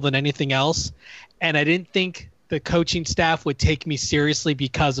mental than anything else. And I didn't think the coaching staff would take me seriously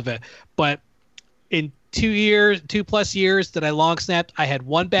because of it. But in 2+ years that I long snapped, I had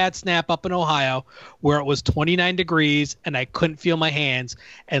one bad snap up in Ohio where it was 29 degrees and I couldn't feel my hands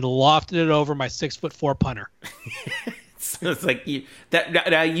and lofted it over my 6'4" punter. So it's like you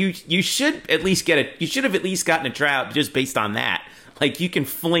should at least you should have at least gotten a tryout just based on that. Like, you can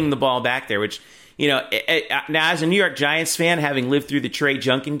fling the ball back there, which Now as a New York Giants fan, having lived through the Trey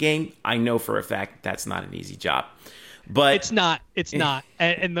Junkin game, I know for a fact that's not an easy job. But it's not.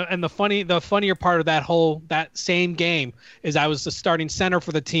 And the funnier part of that same game is I was the starting center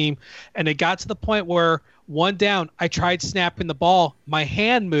for the team, and it got to the point where one down, I tried snapping the ball, my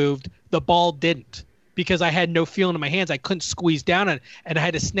hand moved, the ball didn't, because I had no feeling in my hands. I couldn't squeeze down it, and I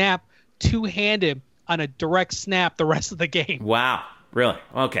had to snap two-handed on a direct snap the rest of the game. Wow, really?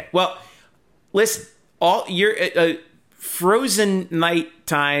 Okay. Well, listen, all your frozen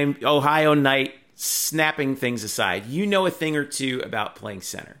nighttime Ohio night snapping things aside, you know a thing or two about playing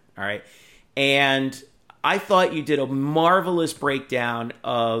center, all right? And I thought you did a marvelous breakdown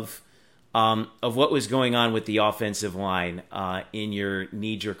of what was going on with the offensive line in your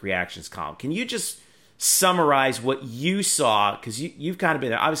knee-jerk reactions column. Can you just summarize what you saw? Because you've kind of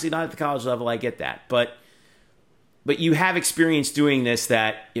been there. Obviously not at the college level, I get that. But you have experience doing this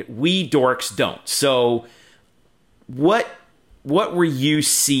that we dorks don't. So what were you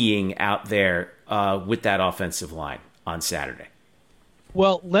seeing out there with that offensive line on Saturday?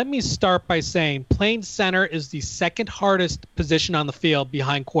 Well, let me start by saying playing center is the second hardest position on the field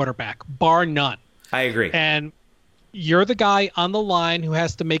behind quarterback, bar none. I agree. And you're the guy on the line who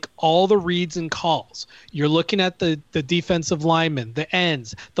has to make all the reads and calls. You're looking at the defensive linemen, the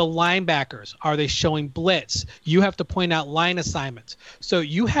ends, the linebackers. Are they showing blitz? You have to point out line assignments. So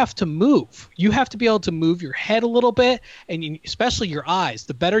you have to move. You have to be able to move your head a little bit, and especially your eyes.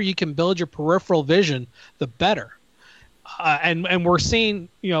 The better you can build your peripheral vision, the better. And we're seeing,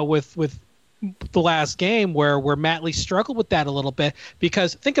 with the last game where Matt Lee struggled with that a little bit,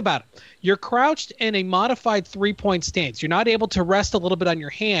 because think about it. You're crouched in a modified 3-point stance. You're not able to rest a little bit on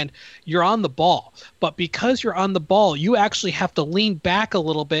your hand. You're on the ball. But because you're on the ball, you actually have to lean back a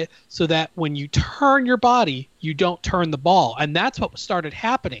little bit so that when you turn your body, you don't turn the ball. And that's what started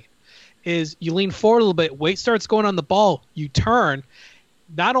happening, is you lean forward a little bit, weight starts going on the ball, you turn.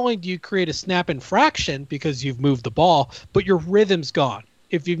 Not only do you create a snap infraction because you've moved the ball, but your rhythm's gone.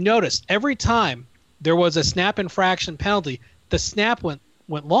 If you've noticed, every time there was a snap infraction penalty, the snap went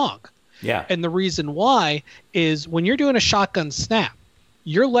long. Yeah. And the reason why is when you're doing a shotgun snap,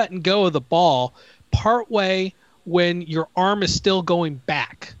 you're letting go of the ball partway when your arm is still going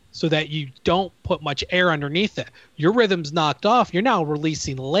back so that you don't put much air underneath it. Your rhythm's knocked off. You're now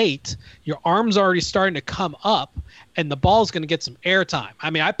releasing late. Your arm's already starting to come up, and the ball's going to get some air time. I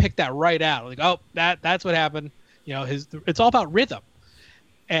mean, I picked that right out. Like, oh, that's what happened. It's all about rhythm.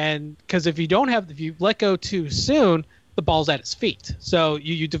 And because if you let go too soon, the ball's at his feet. So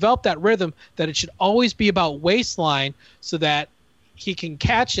you develop that rhythm that it should always be about waistline so that he can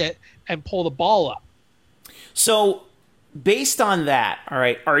catch it and pull the ball up. So based on that, all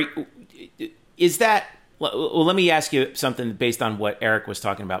right, is that – well, let me ask you something based on what Eric was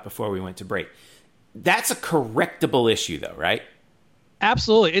talking about before we went to break. That's a correctable issue, though, right?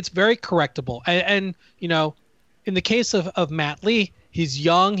 Absolutely. It's very correctable. And in the case of Matt Lee, he's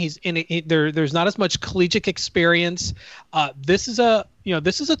young. He's there's not as much collegiate experience. This is a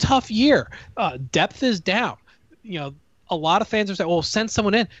tough year. Depth is down. A lot of fans are saying, "Well, send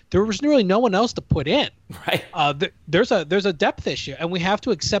someone in." There was really no one else to put in. Right. There's a depth issue, and we have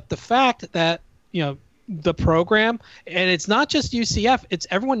to accept the fact that the program, and it's not just UCF, it's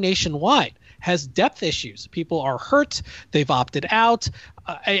everyone nationwide, has depth issues. People are hurt. They've opted out.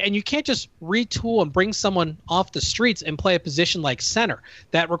 And you can't just retool and bring someone off the streets and play a position like center.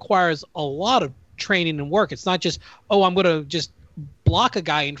 That requires a lot of training and work. It's not just, I'm going to just block a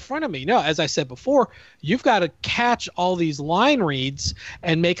guy in front of me. No, as I said before, you've got to catch all these line reads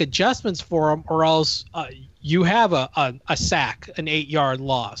and make adjustments for them, or else you have a sack, an 8-yard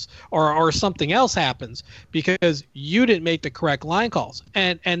loss, or something else happens because you didn't make the correct line calls.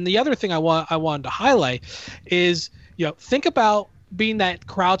 And the other thing I wanted to highlight is, think about being that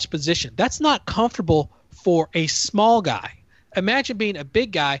crouch position. That's not comfortable for a small guy. Imagine being a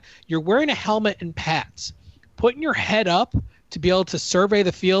big guy. You're wearing a helmet and pads. Putting your head up to be able to survey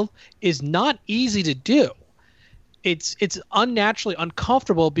the field is not easy to do. It's unnaturally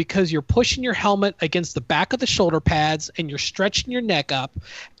uncomfortable because you're pushing your helmet against the back of the shoulder pads and you're stretching your neck up,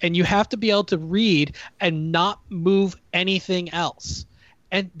 and you have to be able to read and not move anything else.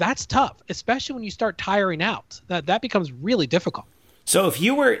 And that's tough, especially when you start tiring out. That becomes really difficult. So if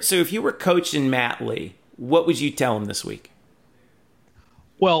you were coaching Matt Lee, what would you tell him this week?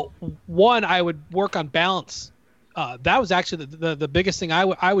 Well, one, I would work on balance. That was actually the biggest thing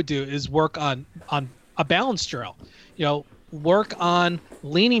I would do is work on a balance drill. Work on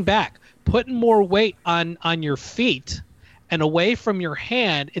leaning back, putting more weight on your feet and away from your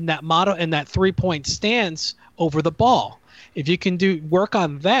hand in that 3-point stance over the ball. If you can work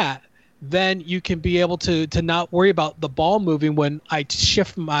on that, then you can be able to not worry about the ball moving when I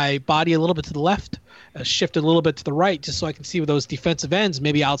shift my body a little bit to the left, shift a little bit to the right, just so I can see where those defensive ends,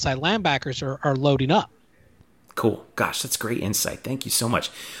 maybe outside linebackers, are loading up. Cool. Gosh, that's great insight. Thank you so much.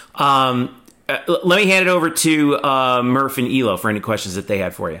 Let me hand it over to Murph and Elo for any questions that they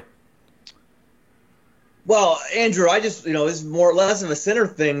had for you. Well, Andrew, I just, this is more or less of a center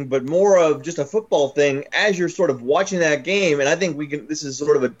thing, but more of just a football thing as you're sort of watching that game. And I think this is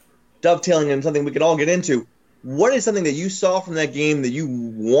sort of a dovetailing into something we can all get into. What is something that you saw from that game that you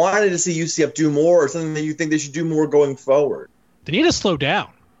wanted to see UCF do more, or something that you think they should do more going forward? They need to slow down.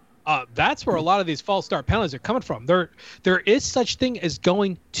 That's where a lot of these false start penalties are coming from. There is such thing as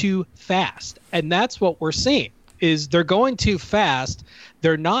going too fast, and that's what we're seeing. Is they're going too fast.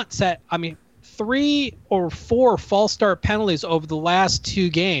 They're not set. I mean, 3 or 4 false start penalties over the last 2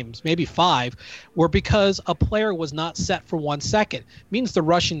 games, maybe 5, were because a player was not set for 1 second. It means they're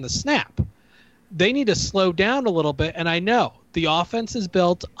rushing the snap. They need to slow down a little bit, and I know the offense is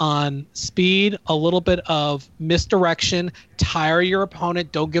built on speed, a little bit of misdirection, tire your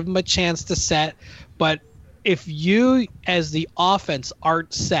opponent, don't give them a chance to set. But if you, as the offense,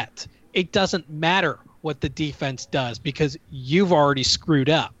 aren't set, it doesn't matter what the defense does because you've already screwed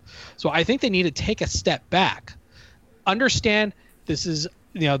up. So I think they need to take a step back. Understand this is,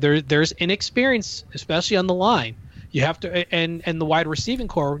 there's inexperience, especially on the line. You have to, and the wide receiving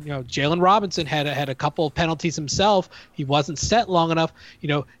core. Jalen Robinson had a couple of penalties himself. He wasn't set long enough.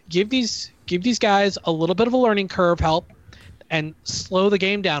 Give these guys a little bit of a learning curve, help, and slow the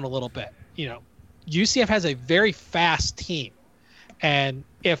game down a little bit. UCF has a very fast team, and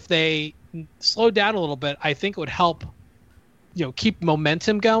if they slow down a little bit, I think it would help. Keep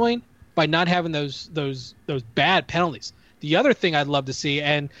momentum going by not having those bad penalties. The other thing I'd love to see,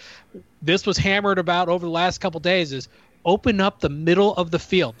 and this was hammered about over the last couple days, is open up the middle of the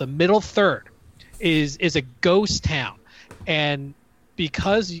field. The middle third is a ghost town. And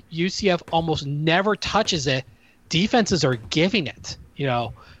because UCF almost never touches it, defenses are giving it.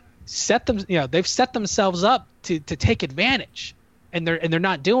 They've set themselves up to take advantage, and they're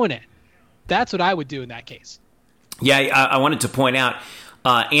not doing it. That's what I would do in that case. Yeah, I wanted to point out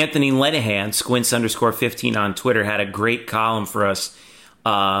Anthony Lenihan, Squints_15 on Twitter, had a great column for us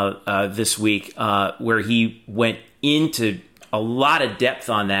this week where he went into a lot of depth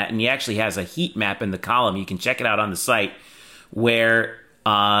on that, and he actually has a heat map in the column. You can check it out on the site where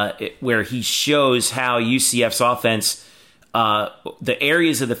he shows how UCF's offense, the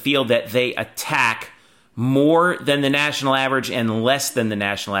areas of the field that they attack more than the national average and less than the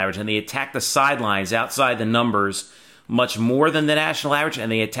national average, and they attack the sidelines outside the numbers much more than the national average, and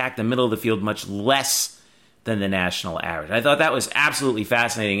they attack the middle of the field much less than the national average. I thought that was absolutely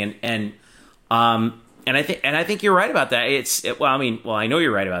fascinating, and I think you're right about that. I know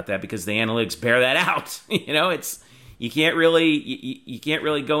you're right about that because the analytics bear that out. You can't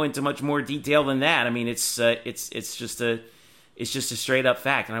really go into much more detail than that. I mean, it's just a straight up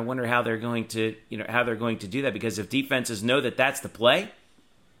fact, and I wonder how they're going to do that, because if defenses know that that's the play,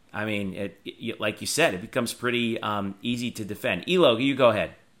 I mean, like you said, it becomes pretty easy to defend. Elo, you go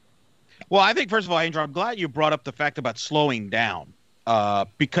ahead. Well, I think, first of all, Andrew, I'm glad you brought up the fact about slowing down,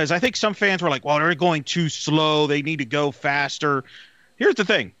 because I think some fans were like, well, they're going too slow. They need to go faster. Here's the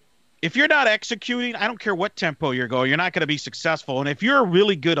thing. If you're not executing, I don't care what tempo you're going, you're not going to be successful. And if you're a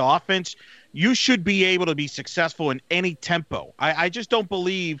really good offense, you should be able to be successful in any tempo. I just don't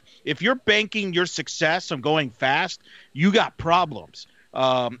believe if you're banking your success on going fast, you got problems.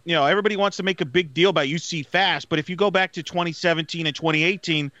 Everybody wants to make a big deal about UC fast, but if you go back to 2017 and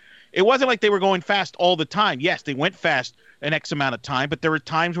 2018, it wasn't like they were going fast all the time. Yes, they went fast an X amount of time, but there were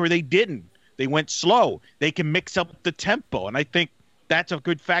times where they didn't. They went slow. They can mix up the tempo, and I think that's a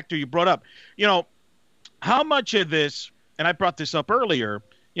good factor you brought up. How much of this, and I brought this up earlier,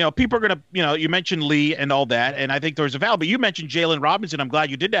 people are going to, you mentioned Lee and all that, and I think there's a value, but you mentioned Jalen Robinson. I'm glad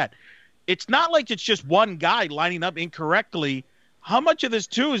you did that. It's not like it's just one guy lining up incorrectly. How much of this,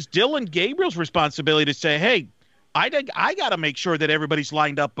 too, is Dillon Gabriel's responsibility to say, hey, I got to make sure that everybody's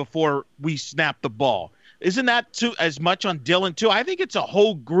lined up before we snap the ball? Isn't that too as much on Dillon, too? I think it's a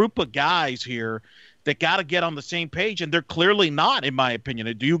whole group of guys here that got to get on the same page, and they're clearly not, in my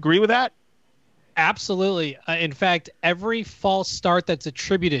opinion. Do you agree with that? Absolutely. In fact, every false start that's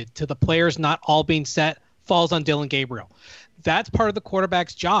attributed to the players not all being set falls on Dillon Gabriel. That's part of the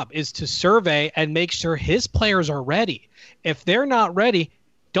quarterback's job, is to survey and make sure his players are ready. If they're not ready,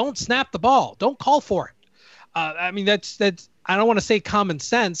 don't snap the ball. Don't call for it. That's I don't want to say common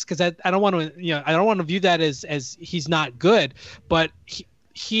sense, because I don't want to view that as he's not good, but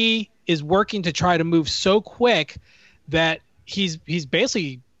he is working to try to move so quick that he's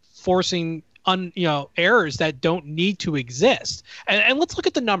basically forcing errors that don't need to exist. And let's look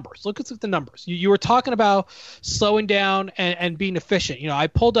at the numbers. Look at the numbers. You were talking about slowing down and being efficient. I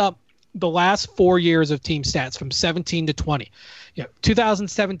pulled up the last 4 years of team stats from 17 to 20.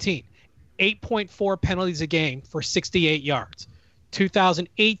 2017, 8.4 penalties a game for 68 yards.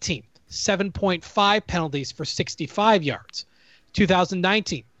 2018, 7.5 penalties for 65 yards.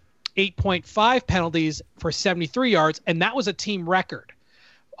 2019, 8.5 penalties for 73 yards, and that was a team record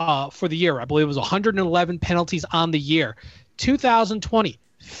for the year. I believe it was 111 penalties on the year. 2020,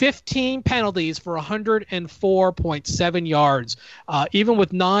 15 penalties for 104.7 yards. Even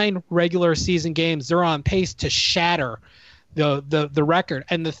with 9 regular season games, they're on pace to shatter the record.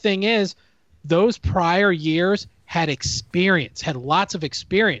 And the thing is, those prior years had lots of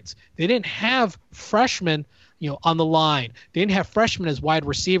experience. They didn't have freshmen, on the line. They didn't have freshmen as wide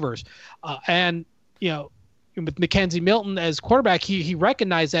receivers. With Mackenzie Milton as quarterback, he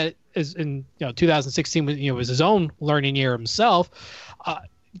recognized that as in 2016 was his own learning year himself.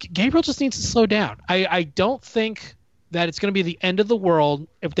 Gabriel just needs to slow down. I don't think that it's going to be the end of the world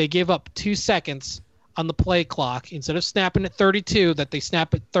if they give up 2 seconds on the play clock instead of snapping at 32, that they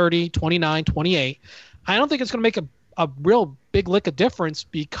snap at 30, 29, 28. I don't think it's going to make a real big lick of difference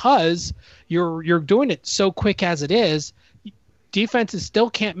because you're doing it so quick as it is. Defenses still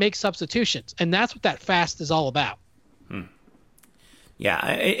can't make substitutions, and that's what that fast is all about. Yeah,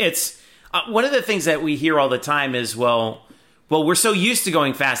 it's one of the things that we hear all the time is, well, we're so used to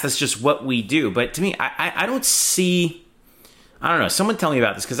going fast, that's just what we do. But to me, I don't see, I don't know, someone tell me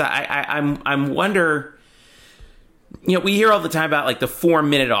about this, because I'm wonder, we hear all the time about like the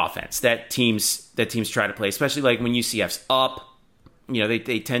 4-minute offense that teams try to play, especially like when UCF's up.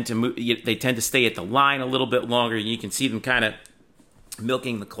 They tend to move, they tend to stay at the line a little bit longer. You can see them kind of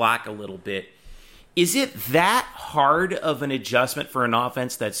milking the clock a little bit. Is it that hard of an adjustment for an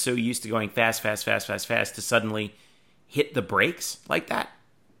offense that's so used to going fast to suddenly hit the brakes like that?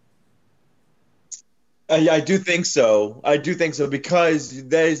 I do think so. Because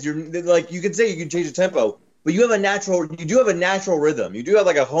that is you could say you can change the tempo, but you do have a natural rhythm. You do have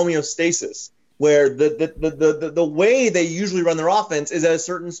like a homeostasis where the way they usually run their offense is at a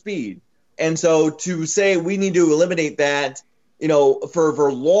certain speed. And so to say we need to eliminate that,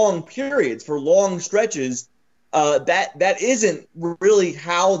 for long periods, for long stretches, that isn't really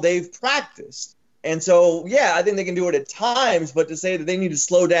how they've practiced. And so, yeah, I think they can do it at times, but to say that they need to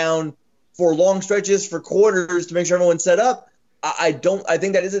slow down for long stretches, for quarters, to make sure everyone's set up, I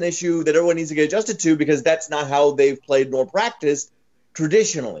think that is an issue that everyone needs to get adjusted to, because that's not how they've played nor practiced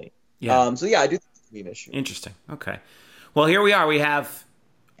traditionally. Yeah. I do think it's an issue. Interesting. Okay. Well, here we are. We have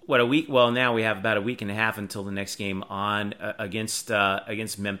a week. Well, now we have about a week and a half until the next game on against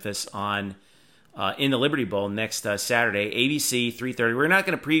Memphis on in the Liberty Bowl next Saturday, ABC 3:30. We're not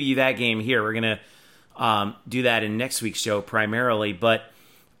going to preview that game here. We're going to do that in next week's show primarily. But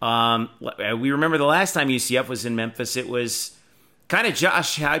we remember the last time UCF was in Memphis, it was kind of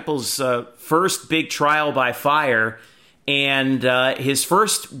Josh Heupel's first big trial by fire. And his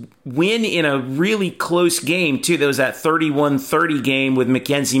first win in a really close game, too. There was that 31-30 game with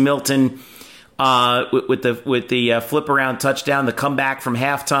Mackenzie Milton with the flip-around touchdown, the comeback from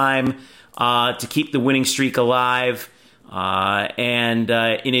halftime to keep the winning streak alive. And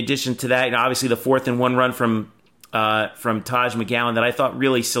in addition to that, obviously the 4th-and-1 run from Taj McGowan that I thought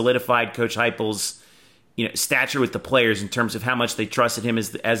really solidified Coach Heupel's stature with the players in terms of how much they trusted him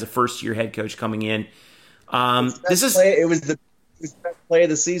as a first-year head coach coming in. It was the best play of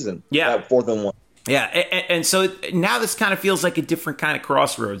the season. Yeah, that 4th-and-1. Yeah, and so now this kind of feels like a different kind of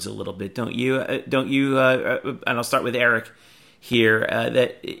crossroads a little bit, don't you? And I'll start with Eric here.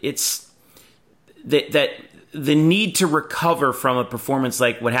 That it's that the need to recover from a performance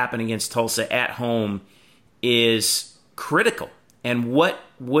like what happened against Tulsa at home is critical. And what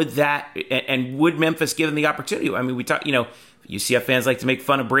would would Memphis give them the opportunity? I mean, we talk, UCF fans like to make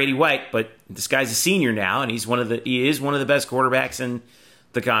fun of Brady White, but this guy's a senior now, and he is one of the best quarterbacks in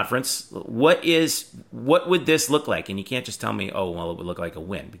the conference. What would this look like? And you can't just tell me, oh, well, it would look like a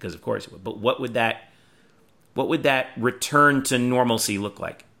win, because of course it would. But what would that return to normalcy look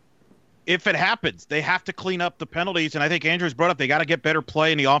like? If it happens, they have to clean up the penalties, and I think Andrew's brought up they got to get better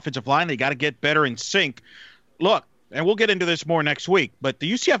play in the offensive line. They got to get better in sync. Look, and we'll get into this more next week, but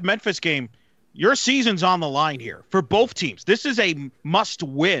the UCF-Memphis game, your season's on the line here for both teams. This is a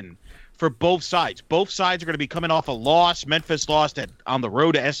must-win for both sides. Both sides are going to be coming off a loss. Memphis lost on the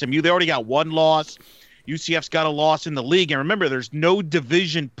road to SMU. They already got one loss. UCF's got a loss in the league. And remember, there's no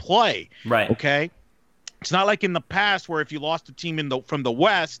division play. Right. Okay? It's not like in the past where if you lost a team from the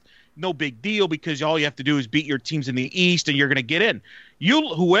West, no big deal because all you have to do is beat your teams in the East and you're going to get in.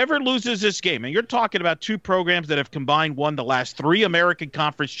 Whoever loses this game, and you're talking about two programs that have combined won the last 3 American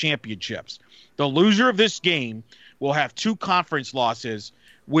Conference championships. The loser of this game will have 2 conference losses,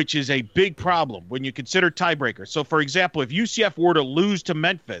 which is a big problem when you consider tiebreakers. So, for example, if UCF were to lose to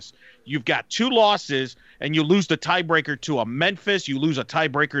Memphis, you've got 2 losses, and you lose the tiebreaker to a Memphis, you lose a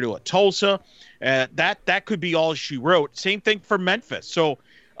tiebreaker to a Tulsa. That could be all she wrote. Same thing for Memphis. So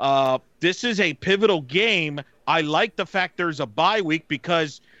this is a pivotal game. I like the fact there's a bye week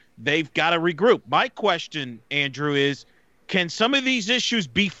because they've got to regroup. My question, Andrew, is can some of these issues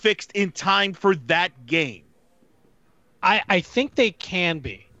be fixed in time for that game? I think they can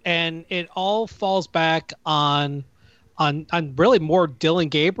be. And it all falls back on really more Dylan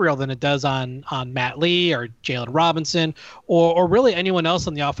Gabriel than it does on Matt Lee or Jalen Robinson or really anyone else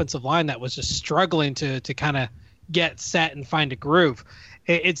on the offensive line that was just struggling to kind of get set and find a groove.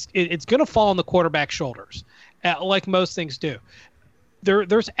 It's going to fall on the quarterback's shoulders, like most things do.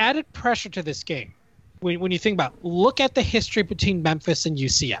 There's added pressure to this game. When you think about, look at the history between Memphis and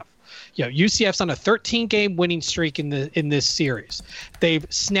UCF. UCF's on a 13-game winning streak in this series. They've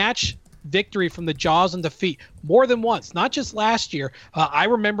snatched victory from the jaws and defeat more than once, not just last year. I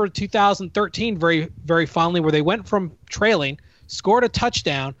remember 2013 very, very fondly, where they went from trailing, scored a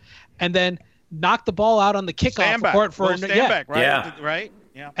touchdown, and then knocked the ball out on the kickoff right? Yeah. Right.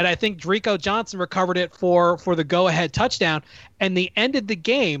 Yeah. And I think Drico Johnson recovered it for the go-ahead touchdown, and they ended the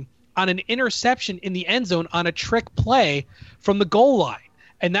game on an interception in the end zone on a trick play from the goal line.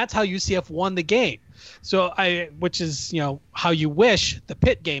 And that's how UCF won the game. So which is, how you wish the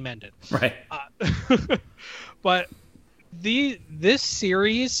Pitt game ended. Right. But this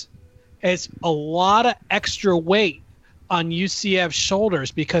series is a lot of extra weight on UCF's shoulders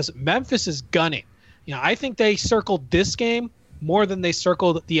because Memphis is gunning. I think they circled this game more than they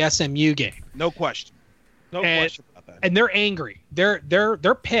circled the SMU game. No question. No question about that. And they're angry. They're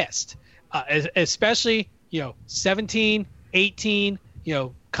pissed, especially 17, 18.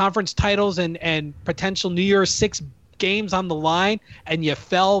 Conference titles and potential New Year's 6 games on the line, and you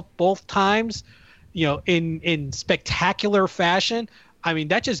fell both times, in spectacular fashion. I mean,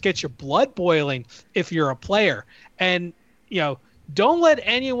 that just gets your blood boiling if you're a player. And, don't let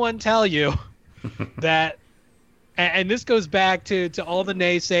anyone tell you that, and this goes back to all the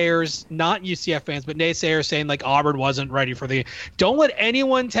naysayers, not UCF fans, but naysayers saying like Auburn wasn't ready for the. Don't let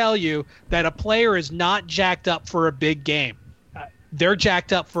anyone tell you that a player is not jacked up for a big game. They're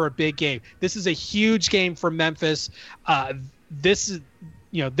jacked up for a big game. This is a huge game for Memphis. This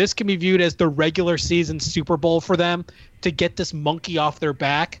can be viewed as the regular season Super Bowl for them to get this monkey off their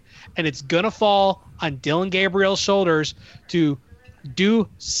back. And it's going to fall on Dylan Gabriel's shoulders to do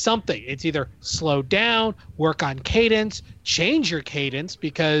something. It's either slow down, work on cadence, change your cadence,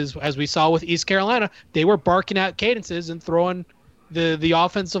 because as we saw with East Carolina, they were barking out cadences and throwing the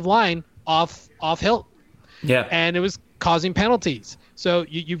offensive line off hilt. Yeah. And it was causing penalties. So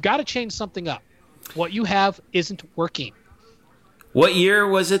you've got to change something up. What you have isn't working. What year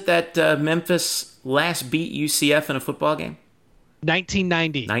was it that Memphis last beat UCF in a football game?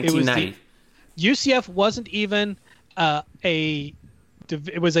 1990. 1990. UCF wasn't even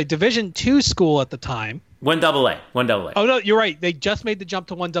it was a Division II school at the time. 1AA. Oh, no, you're right. They just made the jump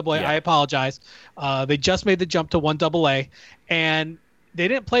to 1AA. Yeah. I apologize. They just made the jump to 1AA. And they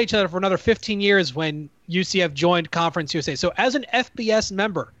didn't play each other for another 15 years when UCF joined Conference USA. So as an FBS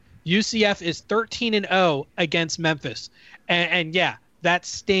member, UCF is 13-0 against Memphis. And yeah, that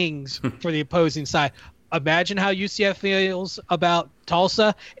stings for the opposing side. Imagine how UCF feels about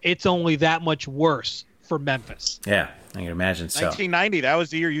Tulsa. It's only that much worse for Memphis. Yeah, I can imagine so. 1990, that was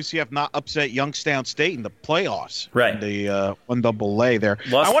the year UCF not upset Youngstown State in the playoffs. Right. In the 1AA there.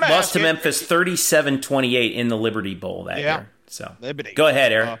 Lost to Memphis 37-28 in the Liberty Bowl that year. So Liberty. Go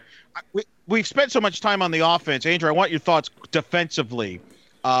ahead, Eric. We've spent so much time on the offense. Andrew, I want your thoughts defensively.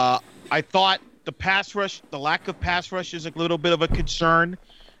 I thought the pass rush, the lack of pass rush is a little bit of a concern.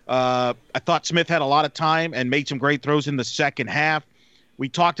 I thought Smith had a lot of time and made some great throws in the second half. We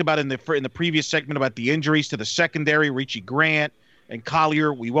talked about in the previous segment about the injuries to the secondary, Richie Grant and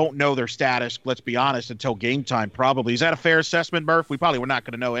Collier. We won't know their status, let's be honest, until game time probably. Is that a fair assessment, Murph? We probably were not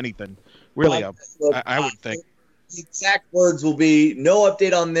going to know anything. Really, I would think. The exact words will be, no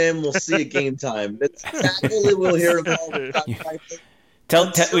update on them. We'll see at game time. That's exactly what we'll hear about.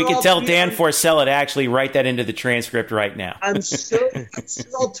 We can tell Dan Forcella to actually write that into the transcript right now. I'm sure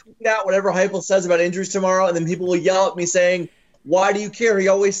I'll tweet out whatever Heupel says about injuries tomorrow, and then people will yell at me saying, why do you care? He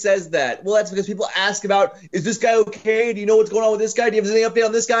always says that. Well, that's because people ask about, is this guy okay? Do you know what's going on with this guy? Do you have any update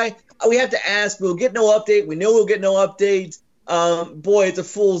on this guy? We have to ask. We'll get no update. We know we'll get no update. Boy, it's a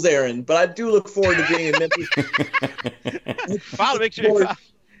fool's errand, but I do look forward to being in Memphis. Wow, make sure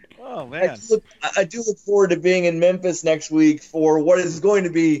oh, man. I do look forward to being in Memphis next week for what is going to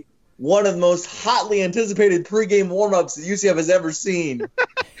be one of the most hotly anticipated pregame warm-ups that UCF has ever seen.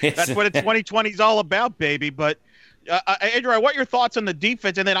 That's what 2020 is all about, baby. But, Andrew, I want your thoughts on the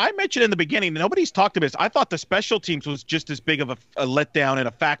defense. And then I mentioned in the beginning, nobody's talked about this. I thought the special teams was just as big of a letdown and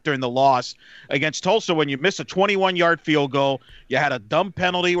a factor in the loss against Tulsa when you miss a 21-yard field goal. You had a dumb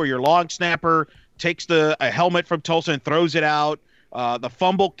penalty where your long snapper takes a helmet from Tulsa and throws it out. The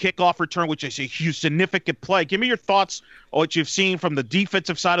fumble kickoff return, which is a huge significant play. Give me your thoughts on what you've seen from the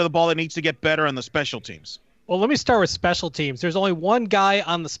defensive side of the ball that needs to get better on the special teams. Well, let me start with special teams. There's only one guy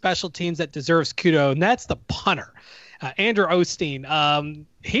on the special teams that deserves kudos, and that's the punter, Andrew Osteen.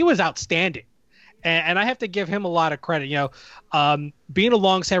 He was outstanding, and I have to give him a lot of credit. Being a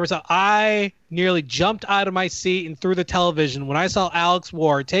long snapper, I nearly jumped out of my seat and through the television when I saw Alex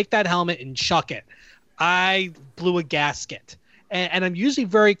Ward take that helmet and chuck it. I blew a gasket. And I'm usually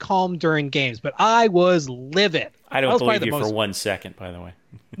very calm during games, but I was livid. I don't believe you for 1 second, by the way.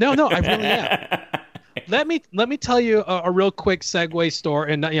 No, I really am. Let me tell you a real quick segue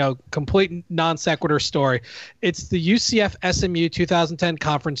story and complete non sequitur story. It's the UCF SMU 2010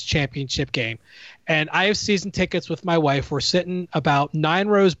 Conference Championship game, and I have season tickets with my wife. We're sitting about 9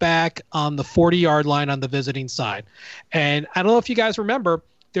 rows back on the 40-yard line on the visiting side, and I don't know if you guys remember,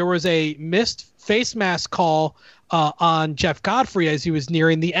 there was a missed face mask call on Jeff Godfrey as he was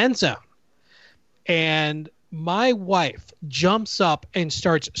nearing the end zone. And my wife jumps up and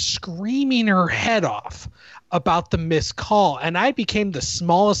starts screaming her head off about the missed call. And I became the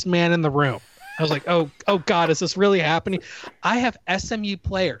smallest man in the room. I was like, oh God, is this really happening? I have SMU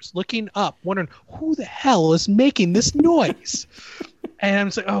players looking up, wondering who the hell is making this noise. And I'm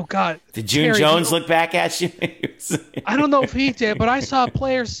like, oh God. Did June Jones look back at you? I don't know if he did, but I saw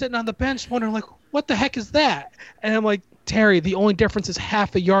players sitting on the bench wondering, like, what the heck is that? And I'm like, Terry, the only difference is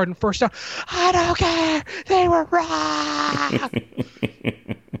half a yard and first down. I don't care. They were wrong.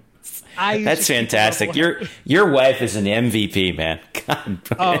 That's fantastic. Your wife is an MVP, man.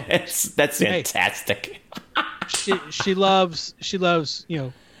 God, that's fantastic. She loves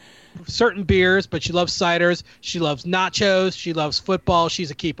certain beers, but she loves ciders. She loves nachos. She loves football. She's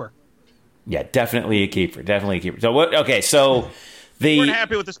a keeper. Yeah, definitely a keeper. So what? Okay, so you weren't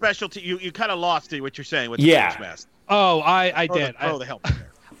happy with the special team. You kind of lost what you're saying with the face mask. Oh, I did. The helmet there.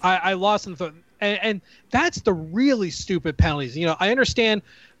 I lost in the and that's the really stupid penalties. I understand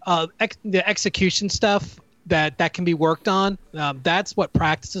the execution stuff that can be worked on. That's what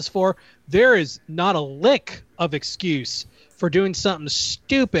practice is for. There is not a lick of excuse for doing something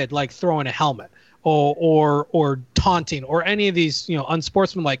stupid like throwing a helmet or taunting or any of these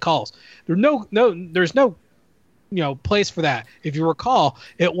unsportsmanlike calls. There's no place for that. If you recall,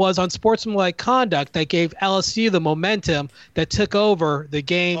 it was unsportsmanlike conduct that gave LSU the momentum that took over the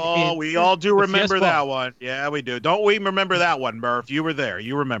game. Oh, we all do remember that one. Yeah, we do. Don't we remember that one, Murph? You were there.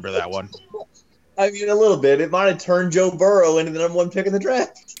 You remember that one. I mean, a little bit. It might have turned Joe Burrow into the number 1 pick in the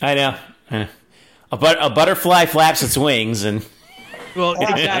draft. I know. A butterfly flaps its wings and. Well,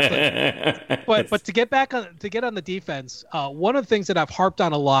 exactly. but to get on the defense, one of the things that I've harped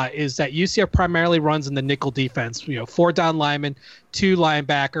on a lot is that UCF primarily runs in the nickel defense. 4 down linemen, 2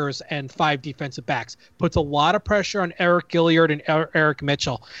 linebackers, and 5 defensive backs. Puts a lot of pressure on Eric Gilliard and Eric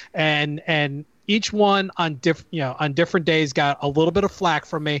Mitchell, and each one on different days got a little bit of flack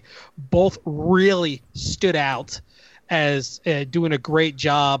from me. Both really stood out as doing a great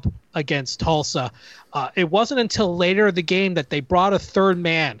job against Tulsa. It wasn't until later in the game that they brought a third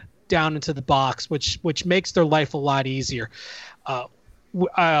man down into the box, which makes their life a lot easier.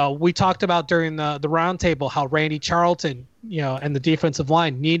 We talked about during the roundtable how Randy Charlton, and the defensive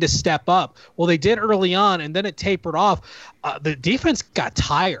line need to step up. Well, they did early on, and then it tapered off. The defense got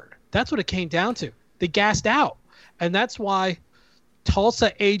tired. That's what it came down to. They gassed out, and that's why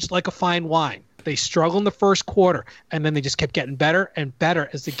Tulsa aged like a fine wine. They struggled in the first quarter, and then they just kept getting better and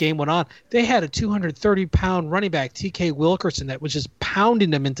better as the game went on. They had a 230-pound running back, TK Wilkerson, that was just pounding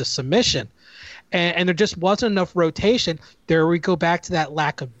them into submission. And there just wasn't enough rotation. There we go back to that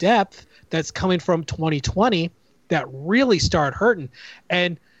lack of depth that's coming from 2020 that really started hurting.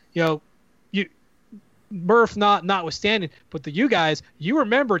 And, Murph notwithstanding, but you guys, you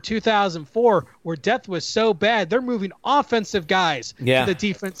remember 2004 where depth was so bad, they're moving offensive guys to the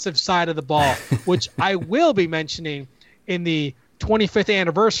defensive side of the ball, which I will be mentioning in the 25th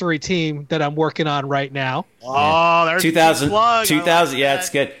anniversary team that I'm working on right now. Oh, there's 2000, yeah, it's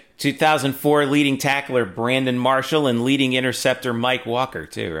good. 2004 leading tackler Brandon Marshall and leading interceptor Mike Walker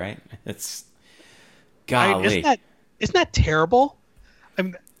too, right? It's golly. Isn't that terrible? I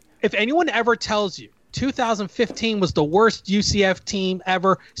mean, if anyone ever tells you 2015 was the worst UCF team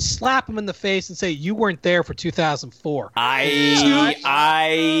ever, slap them in the face and say you weren't there for 2004. I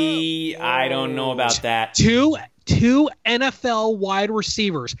don't know about that. Two NFL wide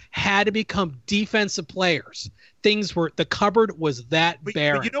receivers had to become defensive players. The cupboard was that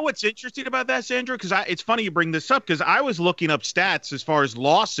barren. But you know what's interesting about that, Sandra? Because it's funny you bring this up, because I was looking up stats as far as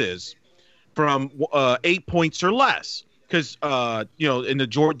losses from 8 points or less, because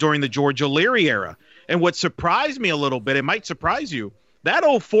during the George O'Leary era. And what surprised me a little bit, it might surprise you, that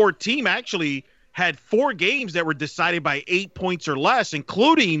 04 team actually had 4 games that were decided by 8 points or less,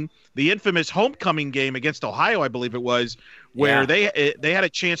 including the infamous homecoming game against Ohio, I believe it was, where they had a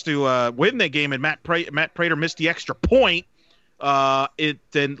chance to win the game, and Matt Prater missed the extra point. It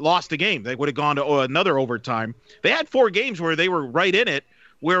then lost the game. They would have gone to another overtime. They had 4 games where they were right in it,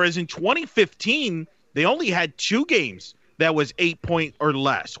 whereas in 2015 they only had 2 games that was 8 point or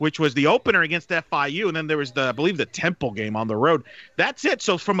less, which was the opener against FIU, and then there was I believe the Temple game on the road. That's it.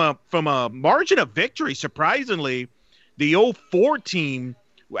 So from a margin of victory, surprisingly, the 04 team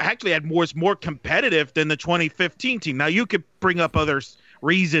actually was more competitive than the 2015 team. Now you could bring up other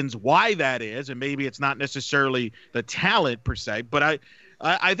reasons why that is, and maybe it's not necessarily the talent per se, but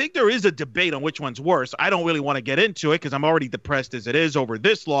I think there is a debate on which one's worse. I don't really want to get into it because I'm already depressed as it is over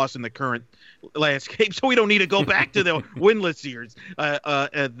this loss in the current landscape, so we don't need to go back to the winless years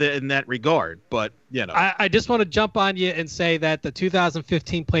in that regard. But, I just want to jump on you and say that the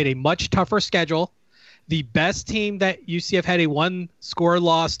 2015 played a much tougher schedule. The best team that UCF had a 1-score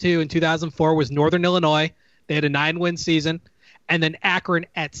loss to in 2004 was Northern Illinois. They had a 9-win season. And then Akron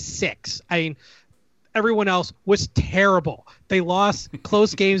at 6. I mean, everyone else was terrible. They lost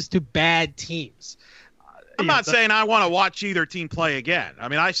close games to bad teams. I'm not saying I want to watch either team play again. I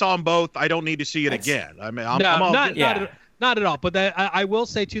mean, I saw them both. I don't need to see it again. I mean, not at all. But I will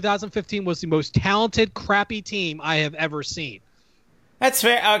say 2015 was the most talented, crappy team I have ever seen. That's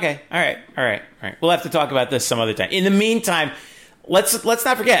fair. Okay. All right. We'll have to talk about this some other time. In the meantime, let's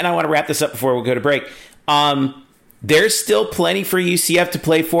not forget, and I want to wrap this up before we go to break. There's still plenty for UCF to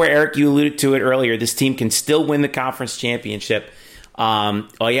play for. Eric, you alluded to it earlier. This team can still win the conference championship.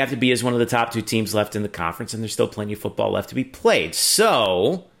 All you have to be is one of the top 2 teams left in the conference, and there's still plenty of football left to be played.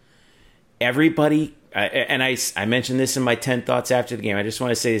 So, everybody, and I mentioned this in my 10 thoughts after the game. I just want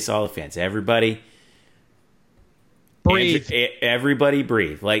to say this to all the fans. Everybody, breathe. Everybody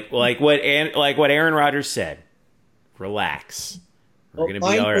breathe. Like what Aaron Rodgers said. Relax. We're going to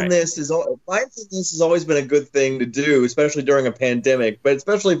be all right. Mindfulness has always been a good thing to do, especially during a pandemic, but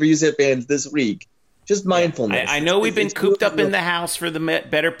especially for UCF fans this week. Just mindfulness. I know we've been cooped up in the house for the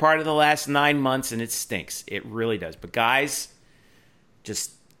better part of the last 9 months, and it stinks. It really does. But guys,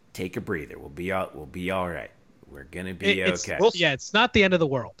 just take a breather. We'll be all right. We're going to be okay. It's not the end of the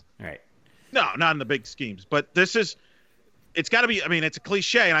world. All right. No, not in the big schemes. But it's got to be, I mean, it's a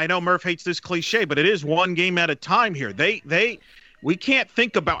cliche, and I know Murph hates this cliche, but it is one game at a time here. We can't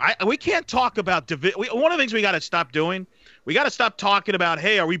think about we can't talk about one of the things we got to stop doing, we got to stop talking about,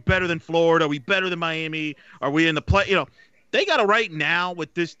 hey, are we better than Florida? Are we better than Miami? Are we in the play? They got to right now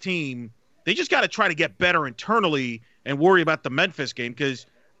with this team, they just got to try to get better internally and worry about the Memphis game, because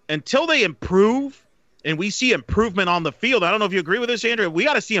until they improve and we see improvement on the field, I don't know if you agree with this, Andrew, we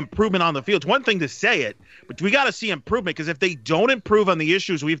got to see improvement on the field. It's one thing to say it, but we got to see improvement, because if they don't improve on the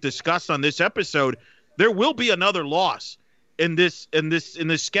issues we've discussed on this episode, there will be another loss in this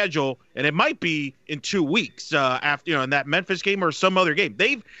schedule, and it might be in 2 weeks after in that Memphis game or some other game.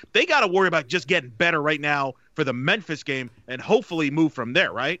 They got to worry about just getting better right now for the Memphis game and hopefully move from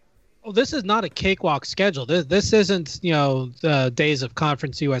there, right? Well, this is not a cakewalk schedule. This isn't the days of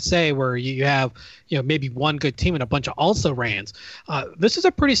Conference USA where you have maybe one good team and a bunch of also-rans. This is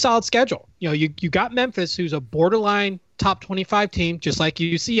a pretty solid schedule. You got Memphis, who's a borderline top 25 team, just like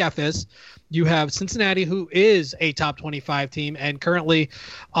UCF is. You have Cincinnati, who is a top 25 team and currently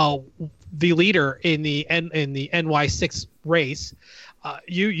the leader in the NY6 race.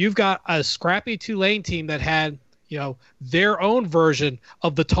 You've got a scrappy Tulane team that had their own version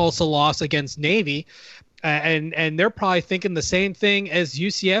of the Tulsa loss against Navy, and they're probably thinking the same thing as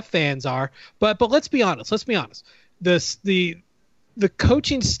UCF fans are. But let's be honest. The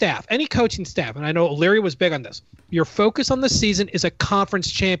coaching staff, any coaching staff, and I know Larry was big on this, your focus on the season is a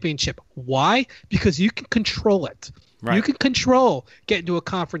conference championship. Why? Because you can control it. Right. You can control getting to a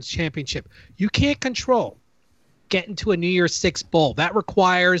conference championship. You can't control getting to a New Year's Six bowl. That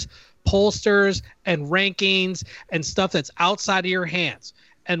requires pollsters and rankings and stuff that's outside of your hands.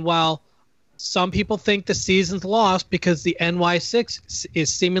 And while some people think the season's lost because the NY6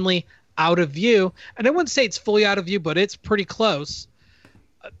 is seemingly out of view, and I wouldn't say it's fully out of view, but it's pretty close,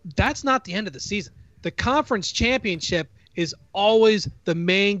 that's not the end of the season. The conference championship is always the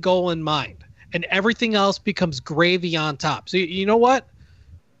main goal in mind, and everything else becomes gravy on top. So you know what?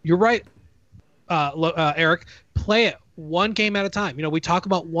 You're right, Eric. Play it one game at a time. You know, we talk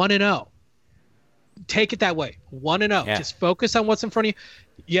about 1-0. Take it that way, 1-0. Yeah. Just focus on what's in front of you.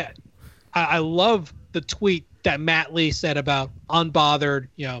 Yeah, I love the tweet that Matt Lee said about unbothered.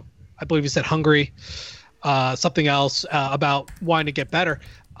 You know, I believe he said hungry, something else about wanting to get better.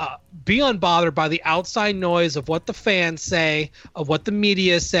 Be unbothered by the outside noise of what the fans say, of what the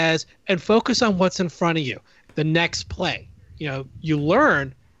media says, and focus on what's in front of you. The next play. You know, you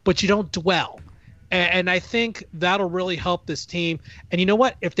learn, but you don't dwell. And I think that'll really help this team. And you know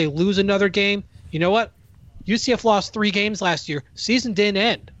what? If they lose another game, you know what? UCF lost 3 games last year. Season didn't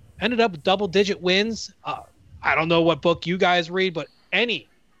end. Ended up with double-digit wins. I don't know what book you guys read, but any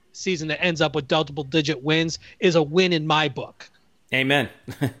season that ends up with double-digit wins is a win in my book. Amen.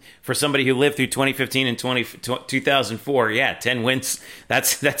 For somebody who lived through 2015 and 2004, yeah, 10 wins.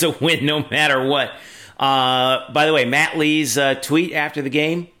 That's a win no matter what. By the way, Matt Lee's tweet after the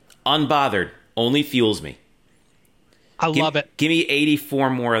game, unbothered, only fuels me. I love it. Give me 84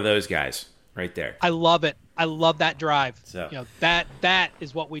 more of those guys right there. I love it. I love that drive. So. You know, that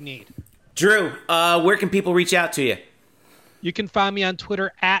is what we need. Drew, where can people reach out to you? You can find me on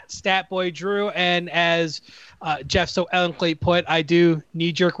Twitter at StatBoyDrew, and as Jeff so eloquently put, I do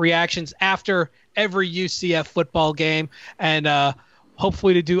knee-jerk reactions after every UCF football game, and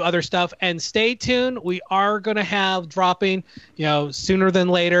hopefully to do other stuff. And stay tuned. We are going to have dropping, you know, sooner than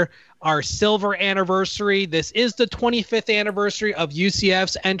later, our silver anniversary. This is the 25th anniversary of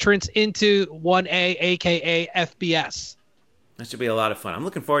UCF's entrance into 1A, a.k.a. FBS. That should be a lot of fun. I'm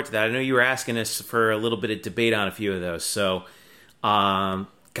looking forward to that. I know you were asking us for a little bit of debate on a few of those. So,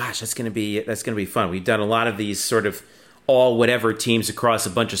 gosh, that's gonna be fun. We've done a lot of these sort of all whatever teams across a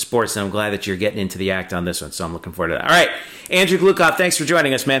bunch of sports, and I'm glad that you're getting into the act on this one. So I'm looking forward to that. All right, Andrew Glukov, thanks for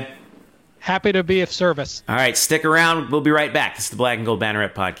joining us, man. Happy to be of service. All right, stick around. We'll be right back. This is the Black and Gold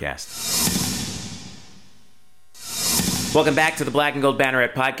Banneret Podcast. Welcome back to the Black and Gold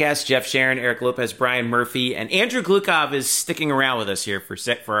Banneret Podcast. Jeff Sharon, Eric Lopez, Brian Murphy, and Andrew Glukov is sticking around with us here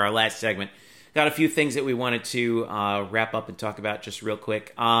for our last segment. Got a few things that we wanted to wrap up and talk about just real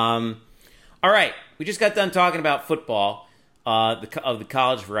quick. All right, we just got done talking about football of the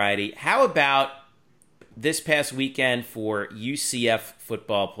college variety. How about this past weekend for UCF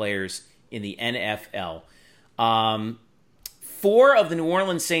football players in the NFL? 4 of the New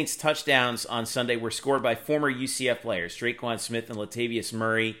Orleans Saints touchdowns on Sunday were scored by former UCF players, Traquan Smith and Latavius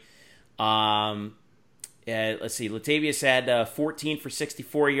Murray. Let's see, Latavius had 14 for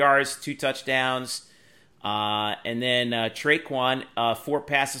 64 yards, 2 touchdowns. And then Traquan, 4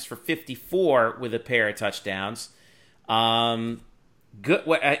 passes for 54 with a pair of touchdowns. Good.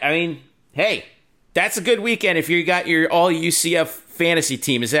 I mean, hey, that's a good weekend if you got your all UCF fantasy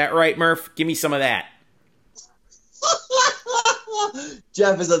team. Is that right, Murph? Give me some of that.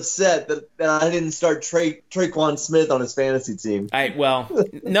 Jeff is upset that I didn't start Traquan Smith on his fantasy team.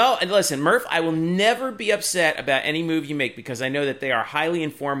 No, and listen, Murph, I will never be upset about any move you make because I know that they are highly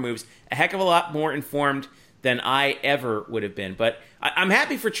informed moves, a heck of a lot more informed than I ever would have been. But I'm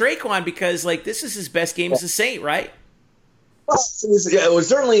happy for Traquan because, like, this is his best game as a Saint, right? It was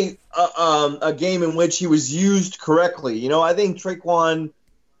certainly a game in which he was used correctly. You know, I think Traquan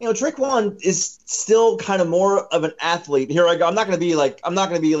is still kind of more of an athlete. Here I go. I'm not going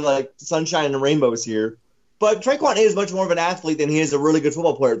to be like sunshine and rainbows here, but Traquan is much more of an athlete than he is a really good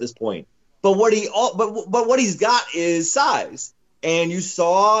football player at this point. But what he's got is size, and you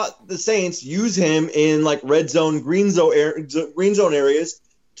saw the Saints use him in like red zone, green zone areas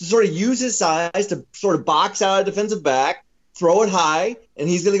to sort of use his size to sort of box out a defensive back, throw it high, and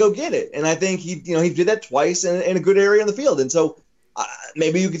he's going to go get it. And I think he did that twice in a good area on the field, and so.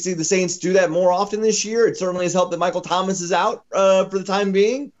 Maybe you could see the Saints do that more often this year. It certainly has helped that Michael Thomas is out for the time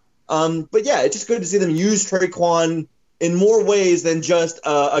being. But yeah, it's just good to see them use Traquan in more ways than just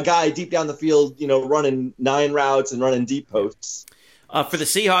a guy deep down the field, running 9 routes and running deep posts. For the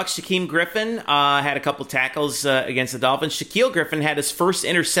Seahawks, Shaquem Griffin had a couple tackles against the Dolphins. Shaquille Griffin had his first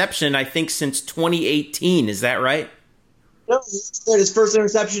interception, I think, since 2018. Is that right? No, he had his first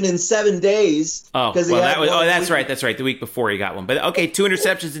interception in 7 days. That's right. That's right. The week before he got one. But okay, 2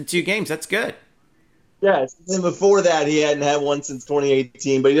 interceptions in 2 games. That's good. Yes, and before that he hadn't had one since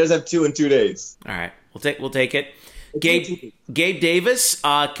 2018, but he does have 2 in 2 days. All right, we'll take it. Gabe Davis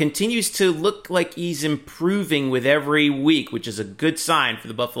continues to look like he's improving with every week, which is a good sign for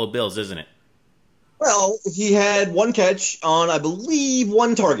the Buffalo Bills, isn't it? Well, he had one catch on, I believe,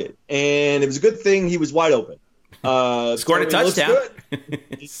 one target, and it was a good thing he was wide open. Scored a touchdown.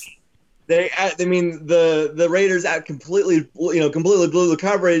 The Raiders completely blew the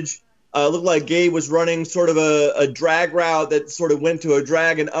coverage. Looked like Gabe was running sort of a drag route that sort of went to a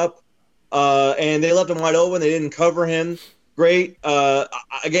drag and up, and they left him wide open. They didn't cover him. Great. I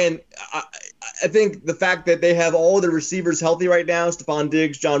think the fact that they have all the receivers healthy right now, Stephon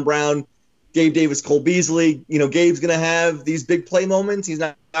Diggs, John Brown, Gabe Davis, Cole Beasley, Gabe's going to have these big play moments. He's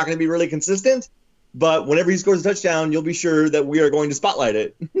not going to be really consistent. But whenever he scores a touchdown, you'll be sure that we are going to spotlight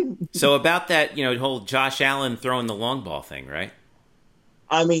it. So about that, whole Josh Allen throwing the long ball thing, right?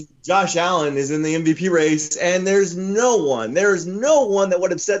 I mean, Josh Allen is in the MVP race, and there's no one that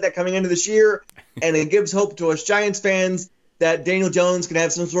would have said that coming into this year. And it gives hope to us Giants fans that Daniel Jones can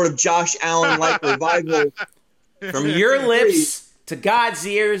have some sort of Josh Allen-like revival. From your lips to God's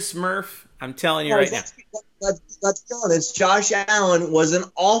ears, Murph, I'm telling you right now. Let's be honest. Josh Allen was an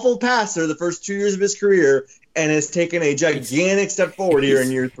awful passer the first 2 years of his career and has taken a gigantic step forward here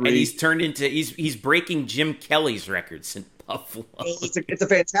in year 3. And he's turned into he's breaking Jim Kelly's records in Buffalo. It's a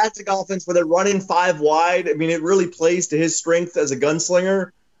fantastic offense where they're running 5 wide. I mean, it really plays to his strength as a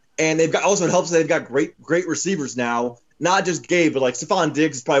gunslinger. And they've got also it helps that they've got great receivers now. Not just Gabe, but like Stephon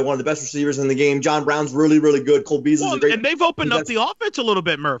Diggs is probably one of the best receivers in the game. John Brown's really, really good. Cole Beasley's great. And they've opened up the offense a little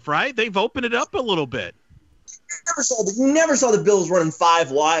bit, Murph, right? They've opened it up a little bit. You never saw the Bills running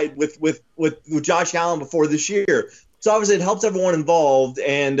 5 wide with Josh Allen before this year. So obviously it helps everyone involved,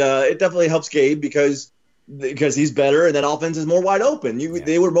 and it definitely helps Gabe because he's better and that offense is more wide open.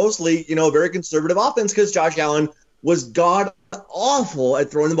 They were mostly a very conservative offense because Josh Allen was god awful at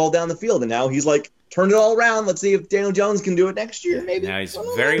throwing the ball down the field, and now he's like turned it all around. Let's see if Daniel Jones can do it next year. Maybe. Now he's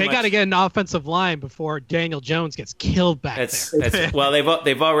They got to get an offensive line before Daniel Jones gets killed back there. Well,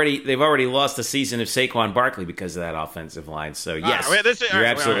 they've already lost a season of Saquon Barkley because of that offensive line. So yes, you're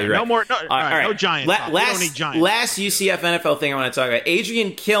absolutely right. No more. No Giants. We don't need Giants. Last UCF NFL thing I want to talk about: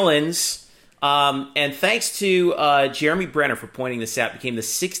 Adrian Killins. And thanks to Jeremy Brenner for pointing this out, became the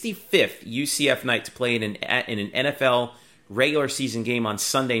 65th UCF night to play in an NFL regular season game on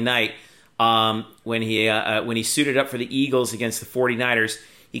Sunday night. When he suited up for the Eagles against the 49ers,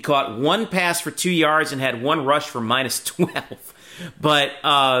 he caught 1 pass for 2 yards and had 1 rush for -12. But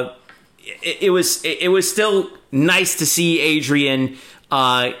it was still nice to see Adrian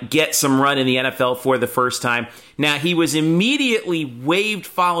get some run in the NFL for the first time. Now, he was immediately waived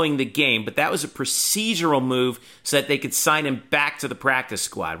following the game, but that was a procedural move so that they could sign him back to the practice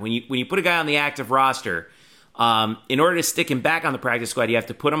squad. When you put a guy on the active roster, in order to stick him back on the practice squad, you have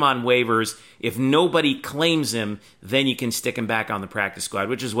to put him on waivers. If nobody claims him, then you can stick him back on the practice squad,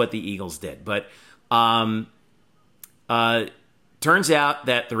 which is what the Eagles did. But turns out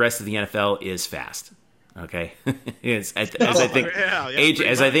that the rest of the NFL is fast. Okay, as I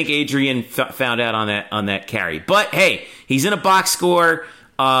think Adrian found out on that carry. But hey, he's in a box score.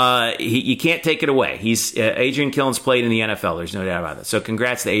 You can't take it away. Adrian Killins played in the NFL. There's no doubt about that. So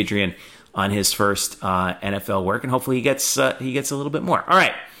congrats to Adrian on his first NFL work, and hopefully he gets a little bit more. All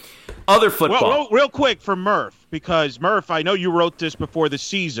right, other football. Well, real quick for Murph, because Murph, I know you wrote this before the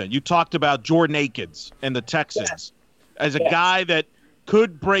season. You talked about Jordan Akins and the Texans as a guy that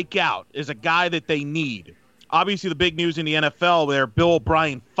could break out, as a guy that they need. Obviously, the big news in the NFL there, Bill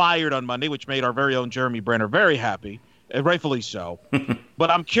O'Brien fired on Monday, which made our very own Jeremy Brenner very happy, and rightfully so.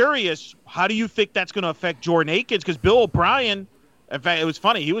 But I'm curious, how do you think that's going to affect Jordan Akins? Because Bill O'Brien, in fact, it was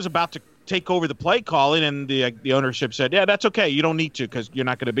funny, he was about to take over the play calling, and the ownership said, yeah, that's okay, you don't need to because you're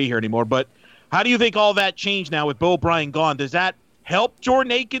not going to be here anymore. But how do you think all that changed now with Bill O'Brien gone? Does that help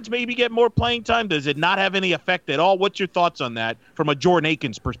Jordan Akins maybe get more playing time? Does it not have any effect at all? What's your thoughts on that from a Jordan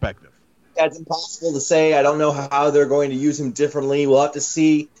Akins perspective? It's impossible to say. I don't know how they're going to use him differently. We'll have to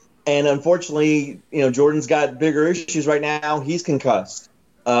see. And unfortunately, Jordan's got bigger issues right now. He's concussed.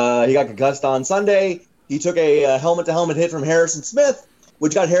 He got concussed on Sunday. He took a helmet-to-helmet hit from Harrison Smith,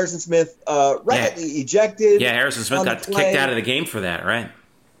 which got Harrison Smith rapidly ejected. Yeah, Harrison Smith got kicked out of the game for that, right?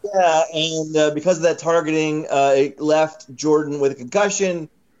 Yeah, and because of that targeting, it left Jordan with a concussion,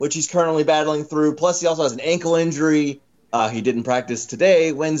 which he's currently battling through. Plus, he also has an ankle injury. He didn't practice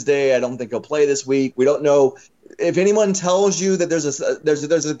today, Wednesday. I don't think he'll play this week. We don't know if anyone tells you that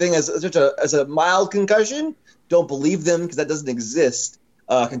there's a thing as a mild concussion. Don't believe them because that doesn't exist.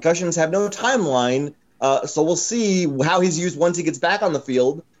 Concussions have no timeline, so we'll see how he's used once he gets back on the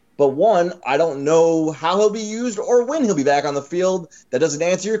field. But I don't know how he'll be used or when he'll be back on the field. That doesn't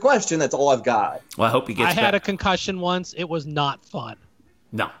answer your question. That's all I've got. Well, I hope he gets back. I had a concussion once. It was not fun.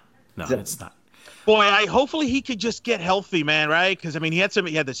 No, it's not. Boy, hopefully he could just get healthy, man. Right? Because I mean, he had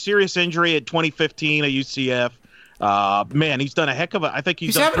the serious injury in 2015 at UCF. Man, he's done a heck of a. I think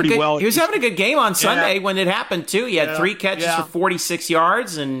he's done pretty well. He was having a good game on Sunday when it happened too. He had 3 catches for 46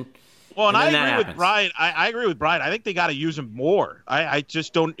 yards, and I agree with Brian. I agree with Brian. I think they got to use him more. I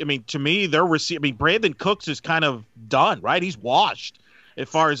just don't. I mean, to me, they're receiving. I mean, Brandon Cooks is kind of done, right? He's washed, as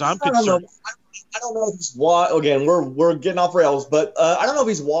far as I'm concerned. I don't know if he's washed. Again, we're getting off rails, but I don't know if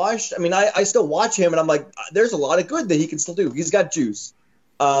he's washed. I mean, I still watch him, and I'm like, there's a lot of good that he can still do. He's got juice.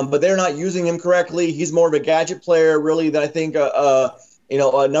 But they're not using him correctly. He's more of a gadget player, really, than I think a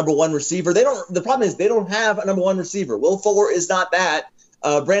number one receiver. The problem is they don't have a number one receiver. Will Fuller is not that.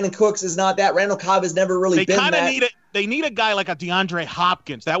 Brandon Cooks is not that. Randall Cobb has never really been that. They need a guy like a DeAndre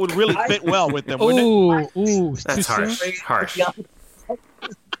Hopkins. That would really fit well with them. That's harsh.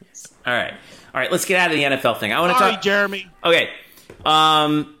 All right. Let's get out of the NFL thing. I want to talk. Jeremy. Okay.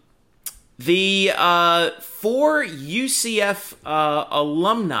 The 4 UCF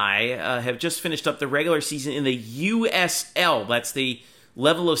alumni have just finished up the regular season in the USL. That's the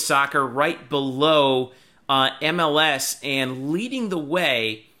level of soccer right below MLS. And leading the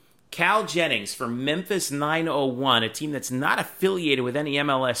way, Cal Jennings from Memphis 901, a team that's not affiliated with any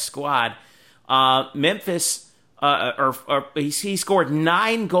MLS squad. Memphis, he scored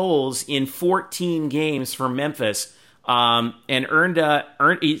 9 goals in 14 games for Memphis, and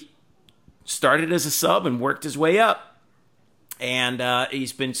he started as a sub and worked his way up, and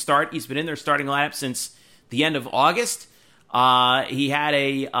he's been in their starting lineup since the end of August. He had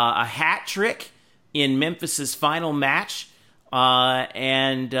a hat trick in Memphis's final match,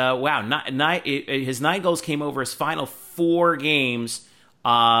 and his 9 goals came over his final 4 games,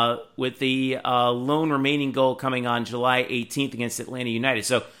 with the lone remaining goal coming on July 18th against Atlanta United.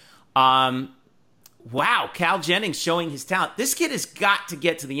 So, wow, Cal Jennings showing his talent. This kid has got to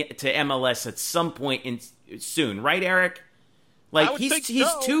get to MLS at some point soon, right, Eric? Like he's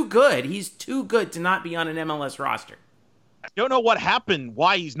too good. He's too good to not be on an MLS roster. I don't know what happened,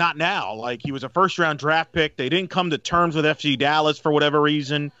 why he's not now. Like, he was a first-round draft pick. They didn't come to terms with FC Dallas for whatever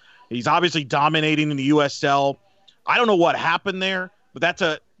reason. He's obviously dominating in the USL. I don't know what happened there, but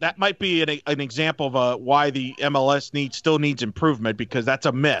that might be an example of why the MLS still needs improvement, because that's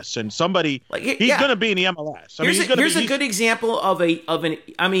a miss. And somebody he's going to be in the MLS. Here's a good example of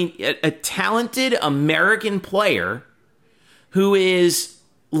a talented American player who is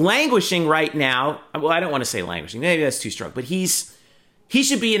languishing right now. Well, I don't want to say languishing. Maybe that's too strong. But he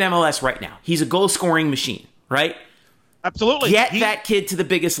should be in MLS right now. He's a goal-scoring machine, right? Absolutely. Get that kid to the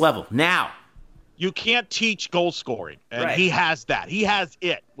biggest level now. You can't teach goal scoring, and right. He has that. He has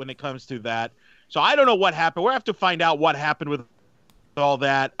it when it comes to that. So I don't know what happened. We'll have to find out what happened with all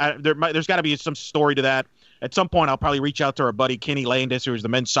that. There's got to be some story to that. At some point, I'll probably reach out to our buddy Kenny Landis, who's the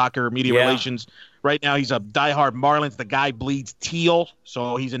men's soccer media relations. Right now, he's a diehard Marlins. The guy bleeds teal,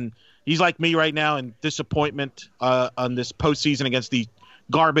 so he's like me right now in disappointment on this postseason against the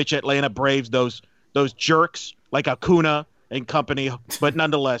garbage Atlanta Braves. Those jerks like Acuna and company. But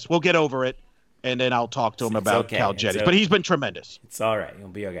nonetheless, we'll get over it. And then I'll talk to him about Cal Jennings. But he's been tremendous. It's all right. He'll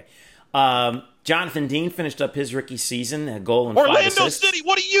be okay. Jonathan Dean finished up his rookie season, a goal and Orlando 5 assists. City,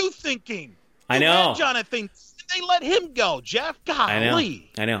 what are you thinking? I know. Jonathan, they let him go, Jeff.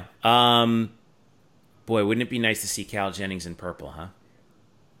 Golly. I know. Boy, wouldn't it be nice to see Cal Jennings in purple, huh?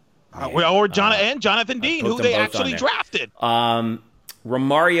 Or Jonathan Dean, who they actually drafted.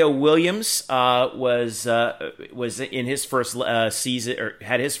 Romario Williams was in his first season, or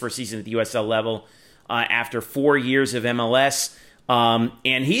had his first season at the USL level after 4 years of MLS,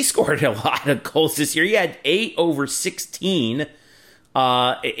 and he scored a lot of goals this year. He had 8 goals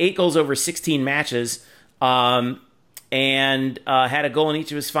over 16 matches, and had a goal in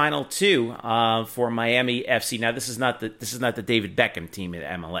each of his final 2 for Miami FC. Now this is not the David Beckham team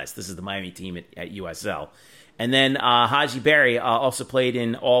at MLS. This is the Miami team at USL. And then Haji Berry also played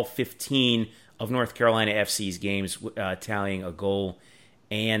in all 15 of North Carolina FC's games, tallying a goal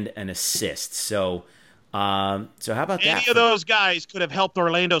and an assist. So how about that? Any of those guys could have helped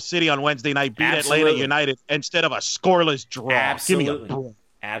Orlando City on Wednesday night beat Atlanta United instead of a scoreless draw.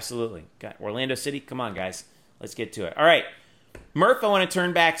 Absolutely. Got Orlando City, come on, guys. Let's get to it. All right. Murph, I want to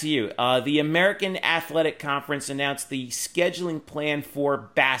turn back to you. The American Athletic Conference announced the scheduling plan for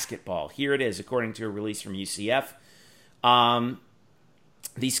basketball. Here it is, according to a release from UCF.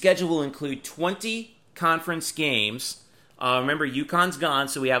 The schedule will include 20 conference games. Remember, UConn's gone,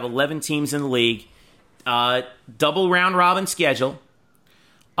 so we have 11 teams in the league. Double round-robin schedule.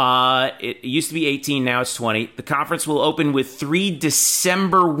 It used to be 18, now it's 20. The conference will open with 3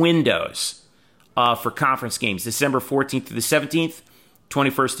 December windows. For conference games, December 14th to the 17th,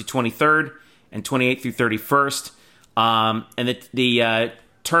 21st to 23rd, and 28th through 31st. And the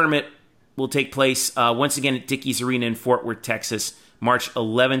tournament will take place once again at Dickies Arena in Fort Worth, Texas, March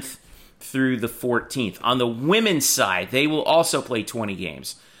 11th through the 14th. On the women's side, they will also play 20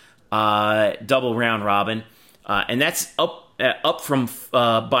 games, double round robin, and that's up from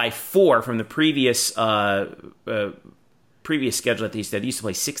by 4 from the previous schedule that they used to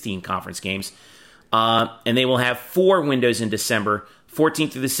play 16 conference games. And they will have 4 windows in December,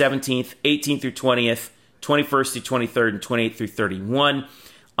 14th through the 17th, 18th through 20th, 21st through 23rd, and 28th through 31.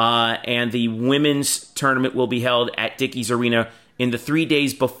 And the women's tournament will be held at Dickies Arena in the 3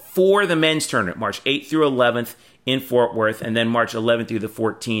 days before the men's tournament, March 8th through 11th in Fort Worth, and then March 11th through the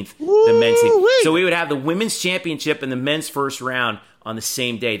 14th, the men's team. So we would have the women's championship and the men's first round on the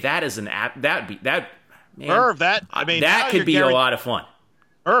same day. That is that could be a lot of fun.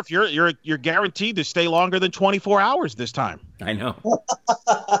 Irv, you're guaranteed to stay longer than 24 hours this time. I know.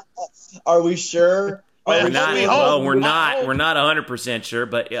 Are we sure? We're not 100% sure,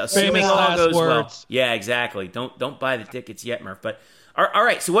 but assuming all goes well. Yeah, exactly. Don't buy the tickets yet, Murph. But all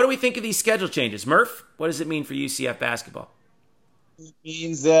right. So what do we think of these schedule changes, Murph? What does it mean for UCF basketball? It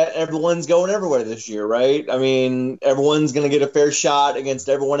means that everyone's going everywhere this year, right? I mean, everyone's going to get a fair shot against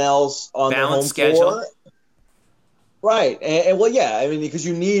everyone else on their home schedule. Floor. Right. And well, yeah, I mean, because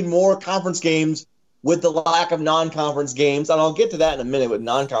you need more conference games with the lack of non-conference games. And I'll get to that in a minute with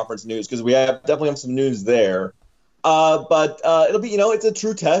non-conference news because we definitely have some news there. But it'll be, it's a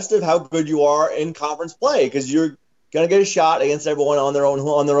true test of how good you are in conference play because you're going to get a shot against everyone on their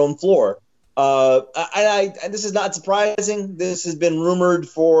own floor. And this is not surprising. This has been rumored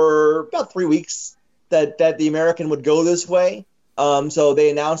for about 3 weeks that the American would go this way. So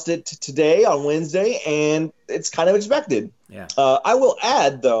they announced it today on Wednesday, and it's kind of expected. Yeah. I will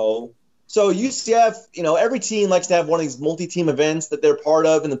add, though, so UCF, every team likes to have one of these multi-team events that they're part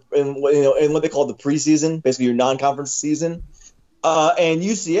of in what they call the preseason, basically your non-conference season. And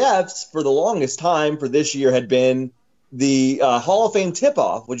UCF's, for the longest time for this year, had been the Hall of Fame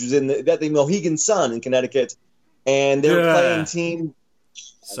tip-off, which was at the Mohegan Sun in Connecticut. And they were playing teams.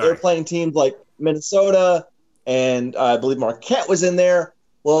 They were playing teams like Minnesota, and I believe Marquette was in there.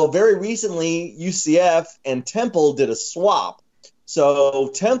 Well, very recently, UCF and Temple did a swap. So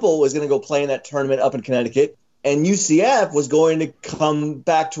Temple was going to go play in that tournament up in Connecticut, and UCF was going to come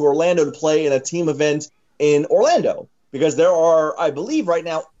back to Orlando to play in a team event in Orlando because there are, I believe, right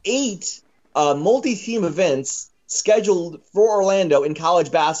now 8 multi-team events scheduled for Orlando in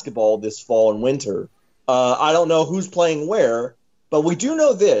college basketball this fall and winter. I don't know who's playing where, but we do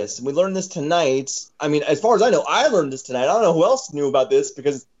know this, and we learned this tonight. I mean, as far as I know, I learned this tonight. I don't know who else knew about this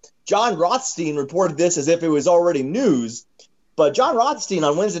because John Rothstein reported this as if it was already news. But John Rothstein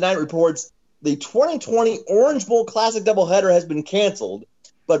on Wednesday night reports the 2020 Orange Bowl Classic doubleheader has been canceled.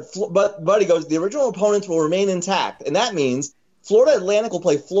 But he goes, the original opponents will remain intact, and that means Florida Atlantic will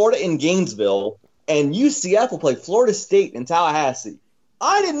play Florida in Gainesville, and UCF will play Florida State in Tallahassee.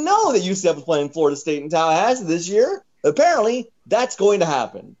 I didn't know that UCF was playing Florida State in Tallahassee this year. Apparently, that's going to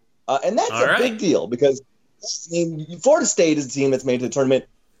happen. And that's a big deal because Florida State is a team that's made to the tournament.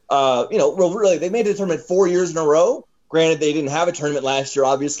 Really, they made it to the tournament 4 years in a row. Granted, they didn't have a tournament last year,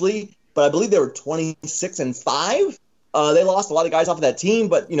 obviously, but I believe they were 26-5. They lost a lot of guys off of that team,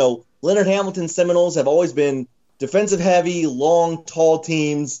 but, Leonard Hamilton Seminoles have always been defensive-heavy, long, tall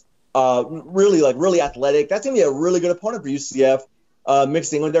teams, really athletic. That's going to be a really good opponent for UCF,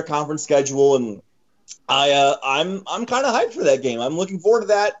 mixing with their conference schedule, and I'm kind of hyped for that game. I'm looking forward to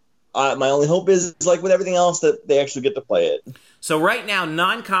that. My only hope is, like with everything else, that they actually get to play it. So right now,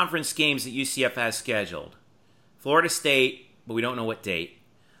 non-conference games that UCF has scheduled. Florida State, but we don't know what date.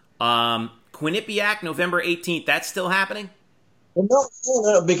 Quinnipiac, November 18th. That's still happening? Well,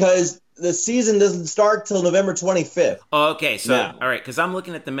 no, because the season doesn't start till November 25th. Oh, okay. So, all right, because I'm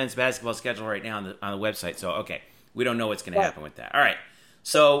looking at the men's basketball schedule right now on the website. So, okay, we don't know what's going to happen with that. All right.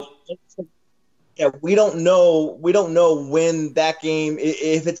 So, yeah, we don't know when that game,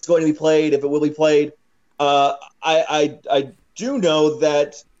 if it's going to be played, if it will be played. I do know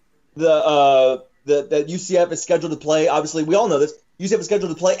that that UCF is scheduled to play. Obviously, we all know this. UCF is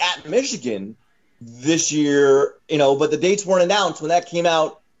scheduled to play at Michigan this year, but the dates weren't announced when that came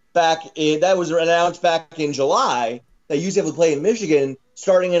out that was announced back in July that UCF would play in Michigan,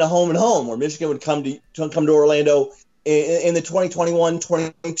 starting in a home and home, where Michigan would come to Orlando in the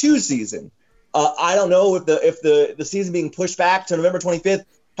 2021-22 season. I don't know if the season being pushed back to November 25th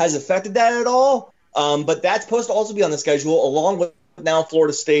has affected that at all, but that's supposed to also be on the schedule, along with now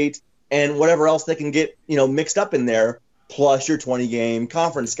Florida State and whatever else they can get, mixed up in there, plus your 20-game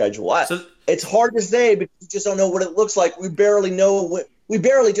conference schedule. It's hard to say because we just don't know what it looks like. We barely know we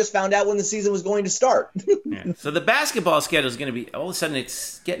barely just found out when the season was going to start. Yeah. So the basketball schedule is going to be, all of a sudden,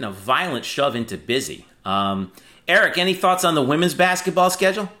 it's getting a violent shove into busy. Eric, any thoughts on the women's basketball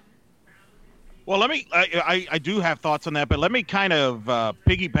schedule? Well, I do have thoughts on that, but let me kind of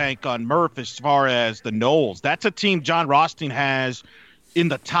piggyback on Murph as far as the Knowles. That's a team John Rothstein has in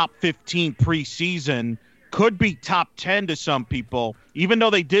the top 15 preseason, could be top 10 to some people, even though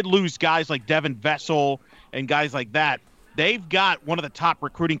they did lose guys like Devin Vessel and guys like that. They've got one of the top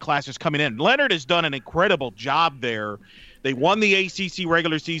recruiting classes coming in. Leonard has done an incredible job there. They won the ACC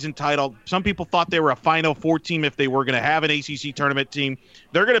regular season title. Some people thought they were a Final Four team if they were going to have an ACC tournament team.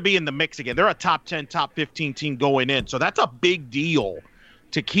 They're going to be in the mix again. They're a top 10, top 15 team going in. So that's a big deal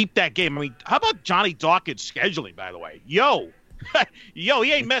to keep that game. I mean, how about Johnny Dawkins' scheduling, by the way? Yo,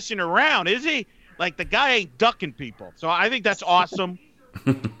 he ain't messing around, is he? Like, the guy ain't ducking people. So I think that's awesome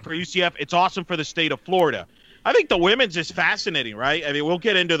for UCF. It's awesome for the state of Florida. I think the women's is fascinating, right? I mean, we'll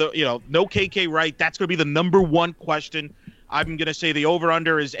get into no KK Wright. That's going to be the number one question. I'm going to say the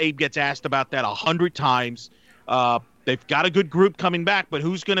over-under is Abe gets asked about that 100 times. They've got a good group coming back, but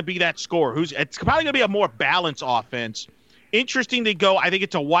who's going to be that scorer? It's probably going to be a more balanced offense. Interesting to go. I think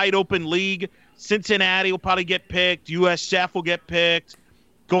it's a wide-open league. Cincinnati will probably get picked. USF will get picked.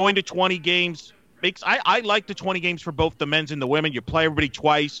 Going to 20 games. I like the 20 games for both the men's and the women. You play everybody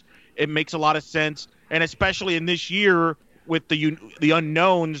twice. It makes a lot of sense. And especially in this year with the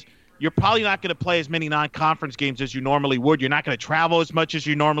unknowns, you're probably not going to play as many non-conference games as you normally would. You're not going to travel as much as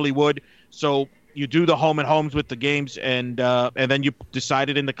you normally would. So you do the home and homes with the games, and then you decide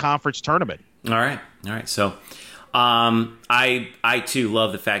it in the conference tournament. All right. So I too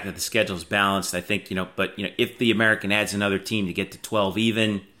love the fact that the schedule is balanced. I think, but if the American adds another team to get to 12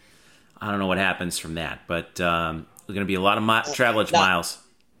 even, I don't know what happens from that. But there's going to be a lot of travelage miles.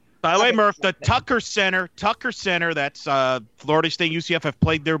 By the way, Murph, the Tucker Center, that's Florida State UCF have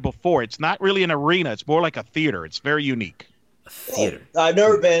played there before. It's not really an arena. It's more like a theater. It's very unique. A theater. I've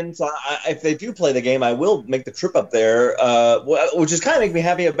never been, so if they do play the game, I will make the trip up there, which is kind of making me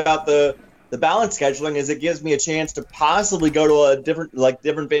happy about the balance scheduling, is it gives me a chance to possibly go to a different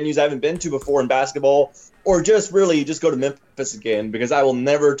venues I haven't been to before in basketball, or just go to Memphis again, because I will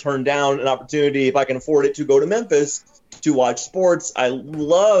never turn down an opportunity, if I can afford it, to go to Memphis to watch sports. I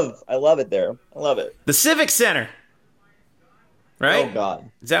love it there. I love it. The Civic Center, right? Oh God,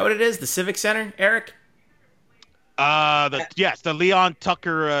 is that what it is? The Civic Center, Eric? The Leon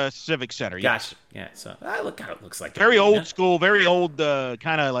Tucker Civic Center. Yes. Gotcha. Yeah. So it looks like very old school, very old,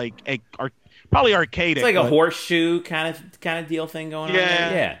 kind of like probably arcade. It's like a horseshoe kind of deal thing going on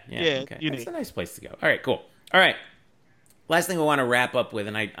there. Yeah. Okay. Unique. That's a nice place to go. All right, cool. All right. Last thing I want to wrap up with,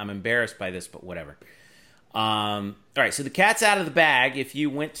 and I'm embarrassed by this, but whatever. All right, so the cat's out of the bag. If you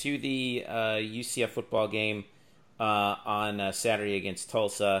went to the UCF football game on Saturday against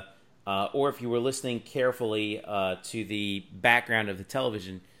Tulsa, or if you were listening carefully to the background of the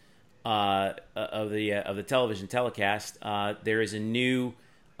television of the television telecast, there is a new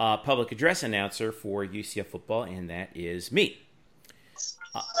public address announcer for UCF football, and that is me.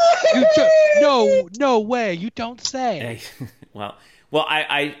 No way! You don't say. Well,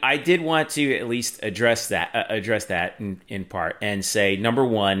 I did want to at least address that in part, and say, number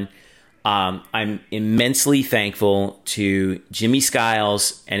one, I'm immensely thankful to Jimmy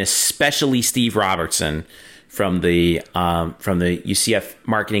Skiles and especially Steve Robertson from the UCF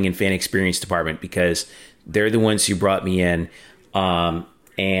Marketing and Fan Experience Department, because they're the ones who brought me in,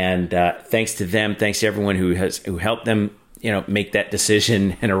 and thanks to them, thanks to everyone who helped them, make that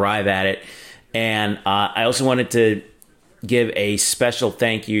decision and arrive at it. And I also wanted to give a special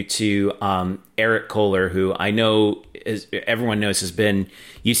thank you to Eric Kohler, who I know, everyone knows, has been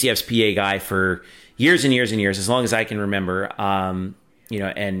UCF's PA guy for years and years and years, as long as I can remember. And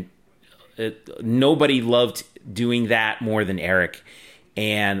nobody loved doing that more than Eric.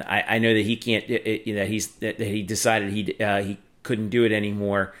 And I know that he can't. That he decided he couldn't do it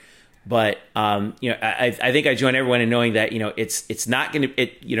anymore. But I think I join everyone in knowing that it's not going to.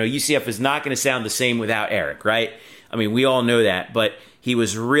 UCF is not going to sound the same without Eric, right? I mean, we all know that, but he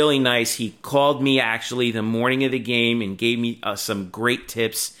was really nice. He called me actually the morning of the game and gave me some great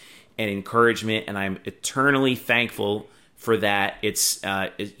tips and encouragement, and I'm eternally thankful for that.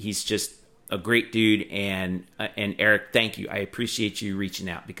 He's just a great dude, and Eric, thank you. I appreciate you reaching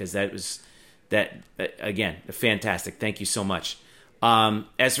out, because again, fantastic. Thank you so much.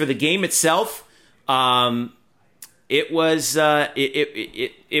 As for the game itself, it was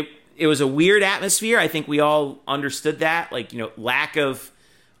it was a weird atmosphere. I think we all understood that, lack of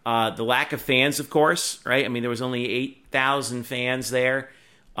fans, of course, right? I mean, there was only 8,000 fans there.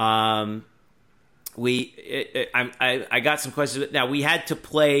 I got some questions. Now, we had to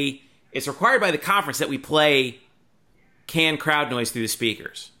play. It's required by the conference that we play canned crowd noise through the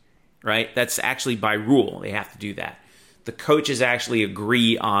speakers, right? That's actually by rule. They have to do that. The coaches actually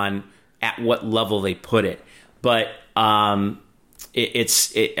agree on at what level they put it, but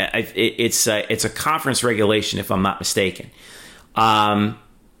it's a conference regulation, if I'm not mistaken. And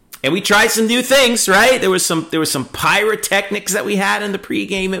we tried some new things, right? There was some pyrotechnics that we had in the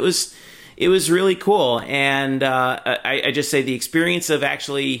pregame. It was really cool, and I just say the experience of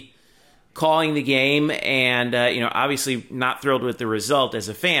actually calling the game, and obviously not thrilled with the result as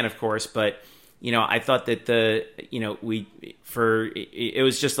a fan, of course, but I thought that it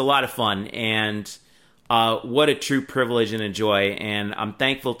was just a lot of fun, and what a true privilege and a joy. And I'm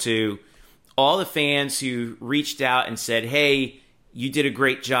thankful to all the fans who reached out and said, "Hey, you did a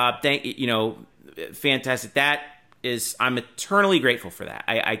great job. Fantastic." I'm eternally grateful for that.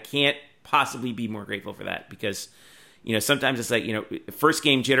 I can't possibly be more grateful for that, because sometimes it's like, first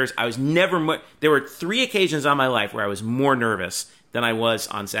game jitters. I was never there were 3 occasions on my life where I was more nervous than I was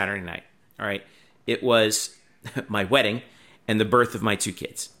on Saturday night. All right. It was my wedding and the birth of my 2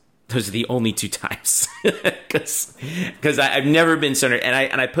 kids. Those are the only 2 times, because I've never been so nervous.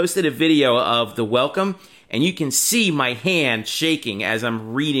 And I posted a video of the welcome, and you can see my hand shaking as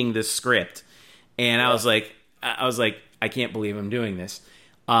I'm reading the script. And I was like, I can't believe I'm doing this.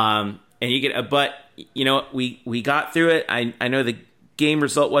 But we got through it. I know the game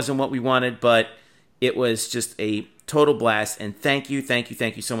result wasn't what we wanted, but it was just a total blast. And thank you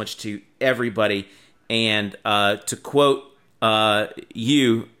so much to everybody. And to quote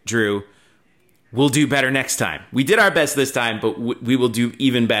you, Drew, we'll do better next time. We did our best this time, but we will do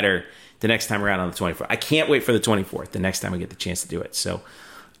even better the next time around on the 24th. I can't wait for the 24th, the next time we get the chance to do it. So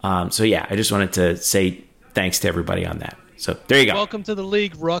yeah, I just wanted to say thanks to everybody on that. So there you go. Welcome to the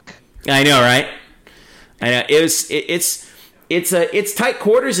league, Rook. I know, right? I know. It's tight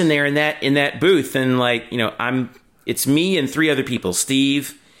quarters in there in that booth, and it's me and 3 other people,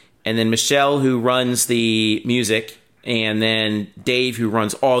 Steve, and then Michelle, who runs the music, and then Dave, who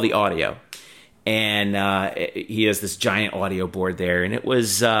runs all the audio. And he has this giant audio board there, and it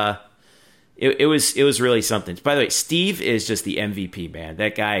was really something. By the way, Steve is just the MVP, man.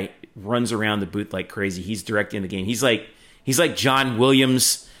 That guy runs around the booth like crazy. He's directing the game. He's like John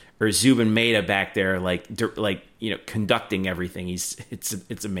Williams or Zubin Mehta back there, conducting everything.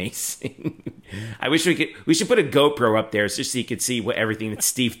 It's amazing. I wish we should put a GoPro up there just so you could see everything that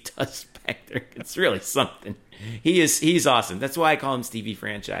Steve does back there. It's really something. He's awesome. That's why I call him Stevie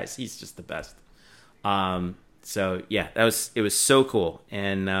Franchise. He's just the best. So yeah, it was so cool,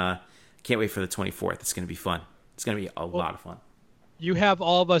 and can't wait for the 24th. It's going to be fun. It's going to be a lot of fun. You have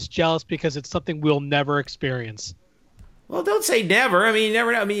all of us jealous because it's something we'll never experience. Well, don't say never. I mean, you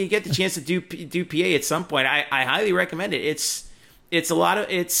never know. I mean, you get the chance to do PA at some point. I highly recommend it. It's a lot of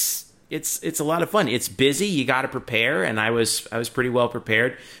fun. It's busy. You got to prepare, and I was pretty well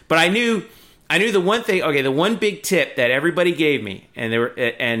prepared. But I knew the one thing. Okay, the one big tip that everybody gave me, and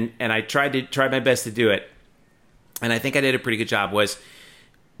I tried my best to do it, and I think I did a pretty good job. Was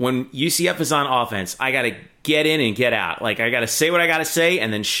when UCF is on offense, I got to get in and get out. I got to say what I got to say,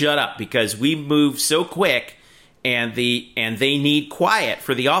 and then shut up, because we move so quick. And they need quiet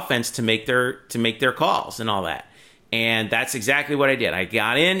for the offense to make their calls and all that. And that's exactly what I did. I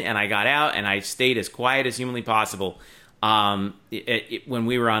got in and I got out, and I stayed as quiet as humanly possible when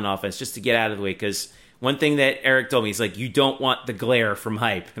we were on offense, just to get out of the way. Because one thing that Eric told me, he's like, you don't want the glare from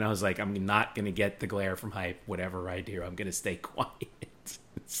hype. And I was like, I'm not going to get the glare from hype. Whatever I do, I'm going to stay quiet.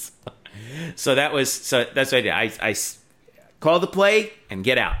 So that's what I did. I called the play and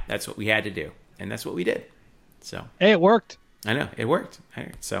get out. That's what we had to do, and that's what we did. So hey, it worked. I know it worked.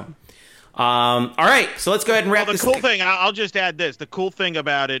 So, all right. So let's go ahead and wrap this. The cool thing, I'll just add this. The cool thing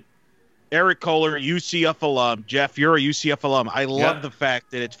about it, Eric Kohler, UCF alum. Jeff, you're a UCF alum. I love the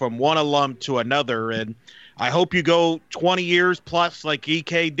fact that it's from one alum to another, and I hope you go 20 years plus like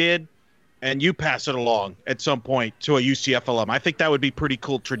EK did, and you pass it along at some point to a UCF alum. I think that would be pretty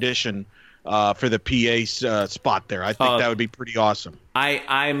cool tradition for the PA spot there. I think that would be pretty awesome.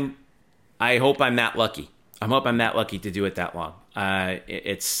 I hope I'm that lucky. I hope I'm that lucky to do it that long. I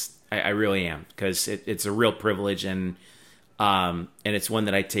really am, because it's a real privilege, and it's one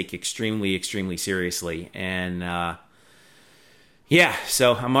that I take extremely, extremely seriously. And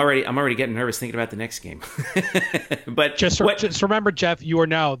so I'm already getting nervous thinking about the next game. But just remember, Jeff, you are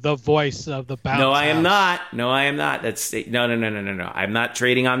now the voice of the bounce. No, I am not. That's no. I'm not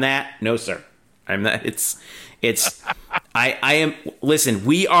trading on that. No, sir. I'm not. I am. Listen,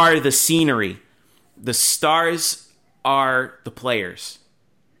 we are the scenery. The stars are the players.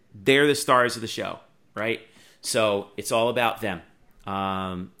 they're the stars of the show, right? So it's all about them.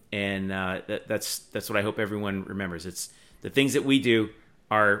 That's what I hope everyone remembers. It's the things that we do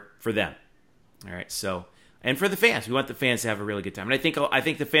are for them. All right. So, and for the fans, we want the fans to have a really good time. And I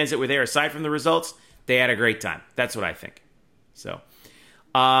think the fans that were there, aside from the results, they had a great time. That's what I think. So,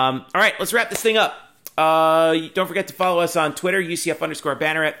 all right, let's wrap this thing up. Don't forget to follow us on Twitter,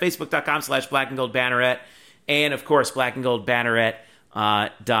 UCF_Banneret, Facebook.com/blackandgoldbanneret, and of course,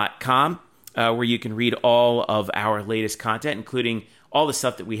 blackandgoldbanneret.com, where you can read all of our latest content, including all the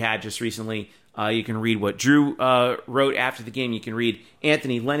stuff that we had just recently. You can read what Drew wrote after the game. You can read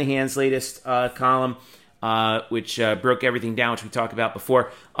Anthony Lenahan's latest column, which broke everything down, which we talked about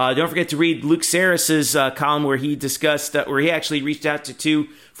before. Don't forget to read Luke Sarris's column where he discussed, where he actually reached out to 2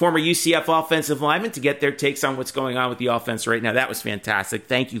 former UCF offensive linemen to get their takes on what's going on with the offense right now. That was fantastic.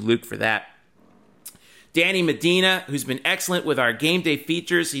 Thank you, Luke, for that. Danny Medina, who's been excellent with our game day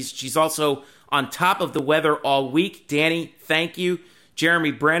features. She's also on top of the weather all week. Danny, thank you.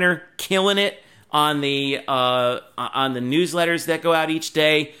 Jeremy Brenner, killing it on the newsletters that go out each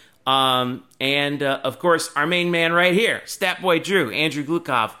day. And of course, our main man right here, Stat Boy Drew, Andrew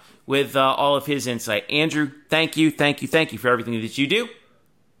Glukov, with all of his insight. Andrew, thank you for everything that you do.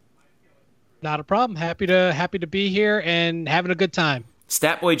 Not a problem. Happy to be here and having a good time.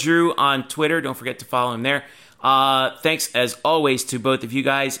 Stat Boy Drew on Twitter. Don't forget to follow him there. Thanks, as always, to both of you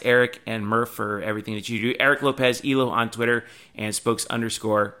guys, Eric and Murph, for everything that you do. Eric Lopez Elo on Twitter and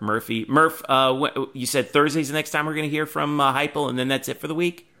Spokes_Murphy. Murph, you said Thursday's the next time we're going to hear from Heupel, and then that's it for the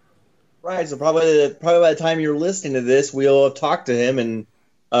week? Right, so probably by the time you're listening to this, we'll have talked to him, and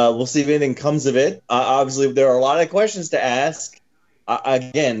we'll see if anything comes of it. Obviously, there are a lot of questions to ask.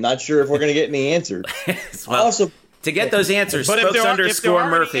 Again, not sure if we're going to get any answers. Well, also, to get those answers,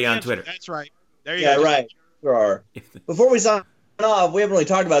 Spokes_Murphy on Twitter. That's right. There you go. Yeah, right. There are. Before we sign off, we haven't really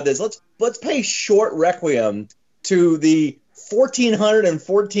talked about this. Let's pay short requiem to the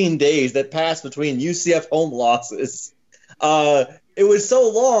 1,414 days that passed between UCF home losses. It was so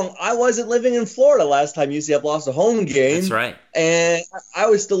long. I wasn't living in Florida last time UCF lost a home game. That's right. And I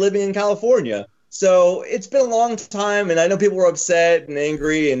was still living in California. So it's been a long time, and I know people were upset and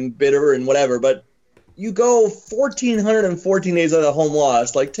angry and bitter and whatever, but you go 1,414 days without a home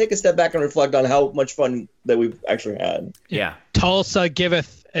loss. Like, take a step back and reflect on how much fun that we've actually had. Yeah. Tulsa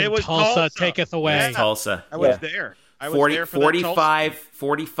giveth and Tulsa taketh away. Yeah. Tulsa. I was there. I was there for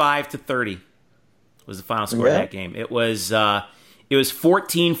 45-30 was the final score of that game. It was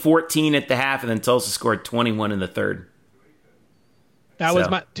 14-14 at the half, and then Tulsa scored 21 in the third. That was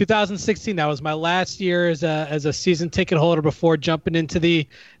my 2016. That was my last year as a season ticket holder before jumping into the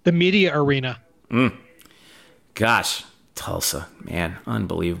media arena. Tulsa, man,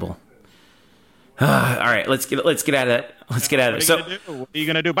 unbelievable. All right, let's get out of that. Let's get out of it. So, what are you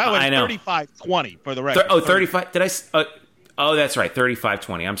going to do? By the way, 35-20 for the record. 35. Did I? Oh, that's right,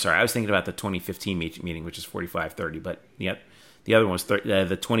 35-20. I'm sorry, I was thinking about the 2015 meeting, which is 45-30. But the other one was the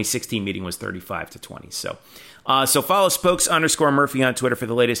 2016 meeting was 35-20. So follow Spokes_Murphy on Twitter for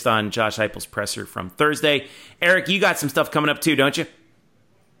the latest on Josh Heupel's presser from Thursday. Eric, you got some stuff coming up too, don't you?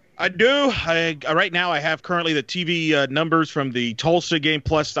 I do. Right now I have currently the TV numbers from the Tulsa game,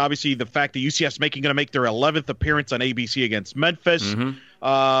 plus obviously the fact that UCF's going to make their 11th appearance on ABC against Memphis.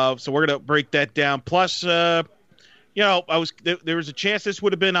 Mm-hmm. So we're going to break that down. Plus, there was a chance this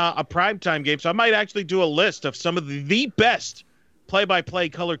would have been a primetime game, so I might actually do a list of some of the best play-by-play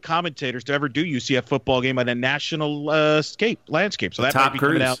color commentators to ever do UCF football game on a national landscape. So that might be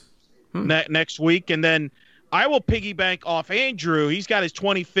coming out next week. And then I will piggyback off Andrew. He's got his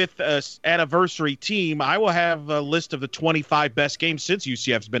 25th anniversary team. I will have a list of the 25 best games since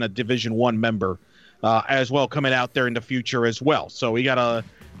UCF's been a Division I member as well coming out there in the future as well. So we got a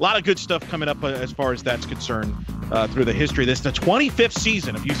lot of good stuff coming up as far as that's concerned through the history. This is the 25th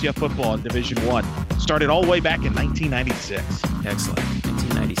season of UCF football in Division I. Started all the way back in 1996. Excellent.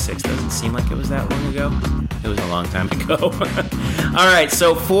 1996 doesn't seem like it was that long ago. It was a long time ago. All right,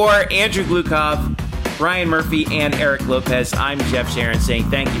 so for Andrew Glukov, Brian Murphy, and Eric Lopez, I'm Jeff Sharon saying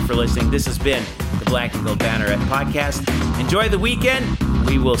thank you for listening. This has been the Black and Gold Banneret podcast. Enjoy the weekend.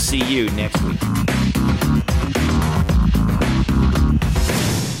 We will see you next week.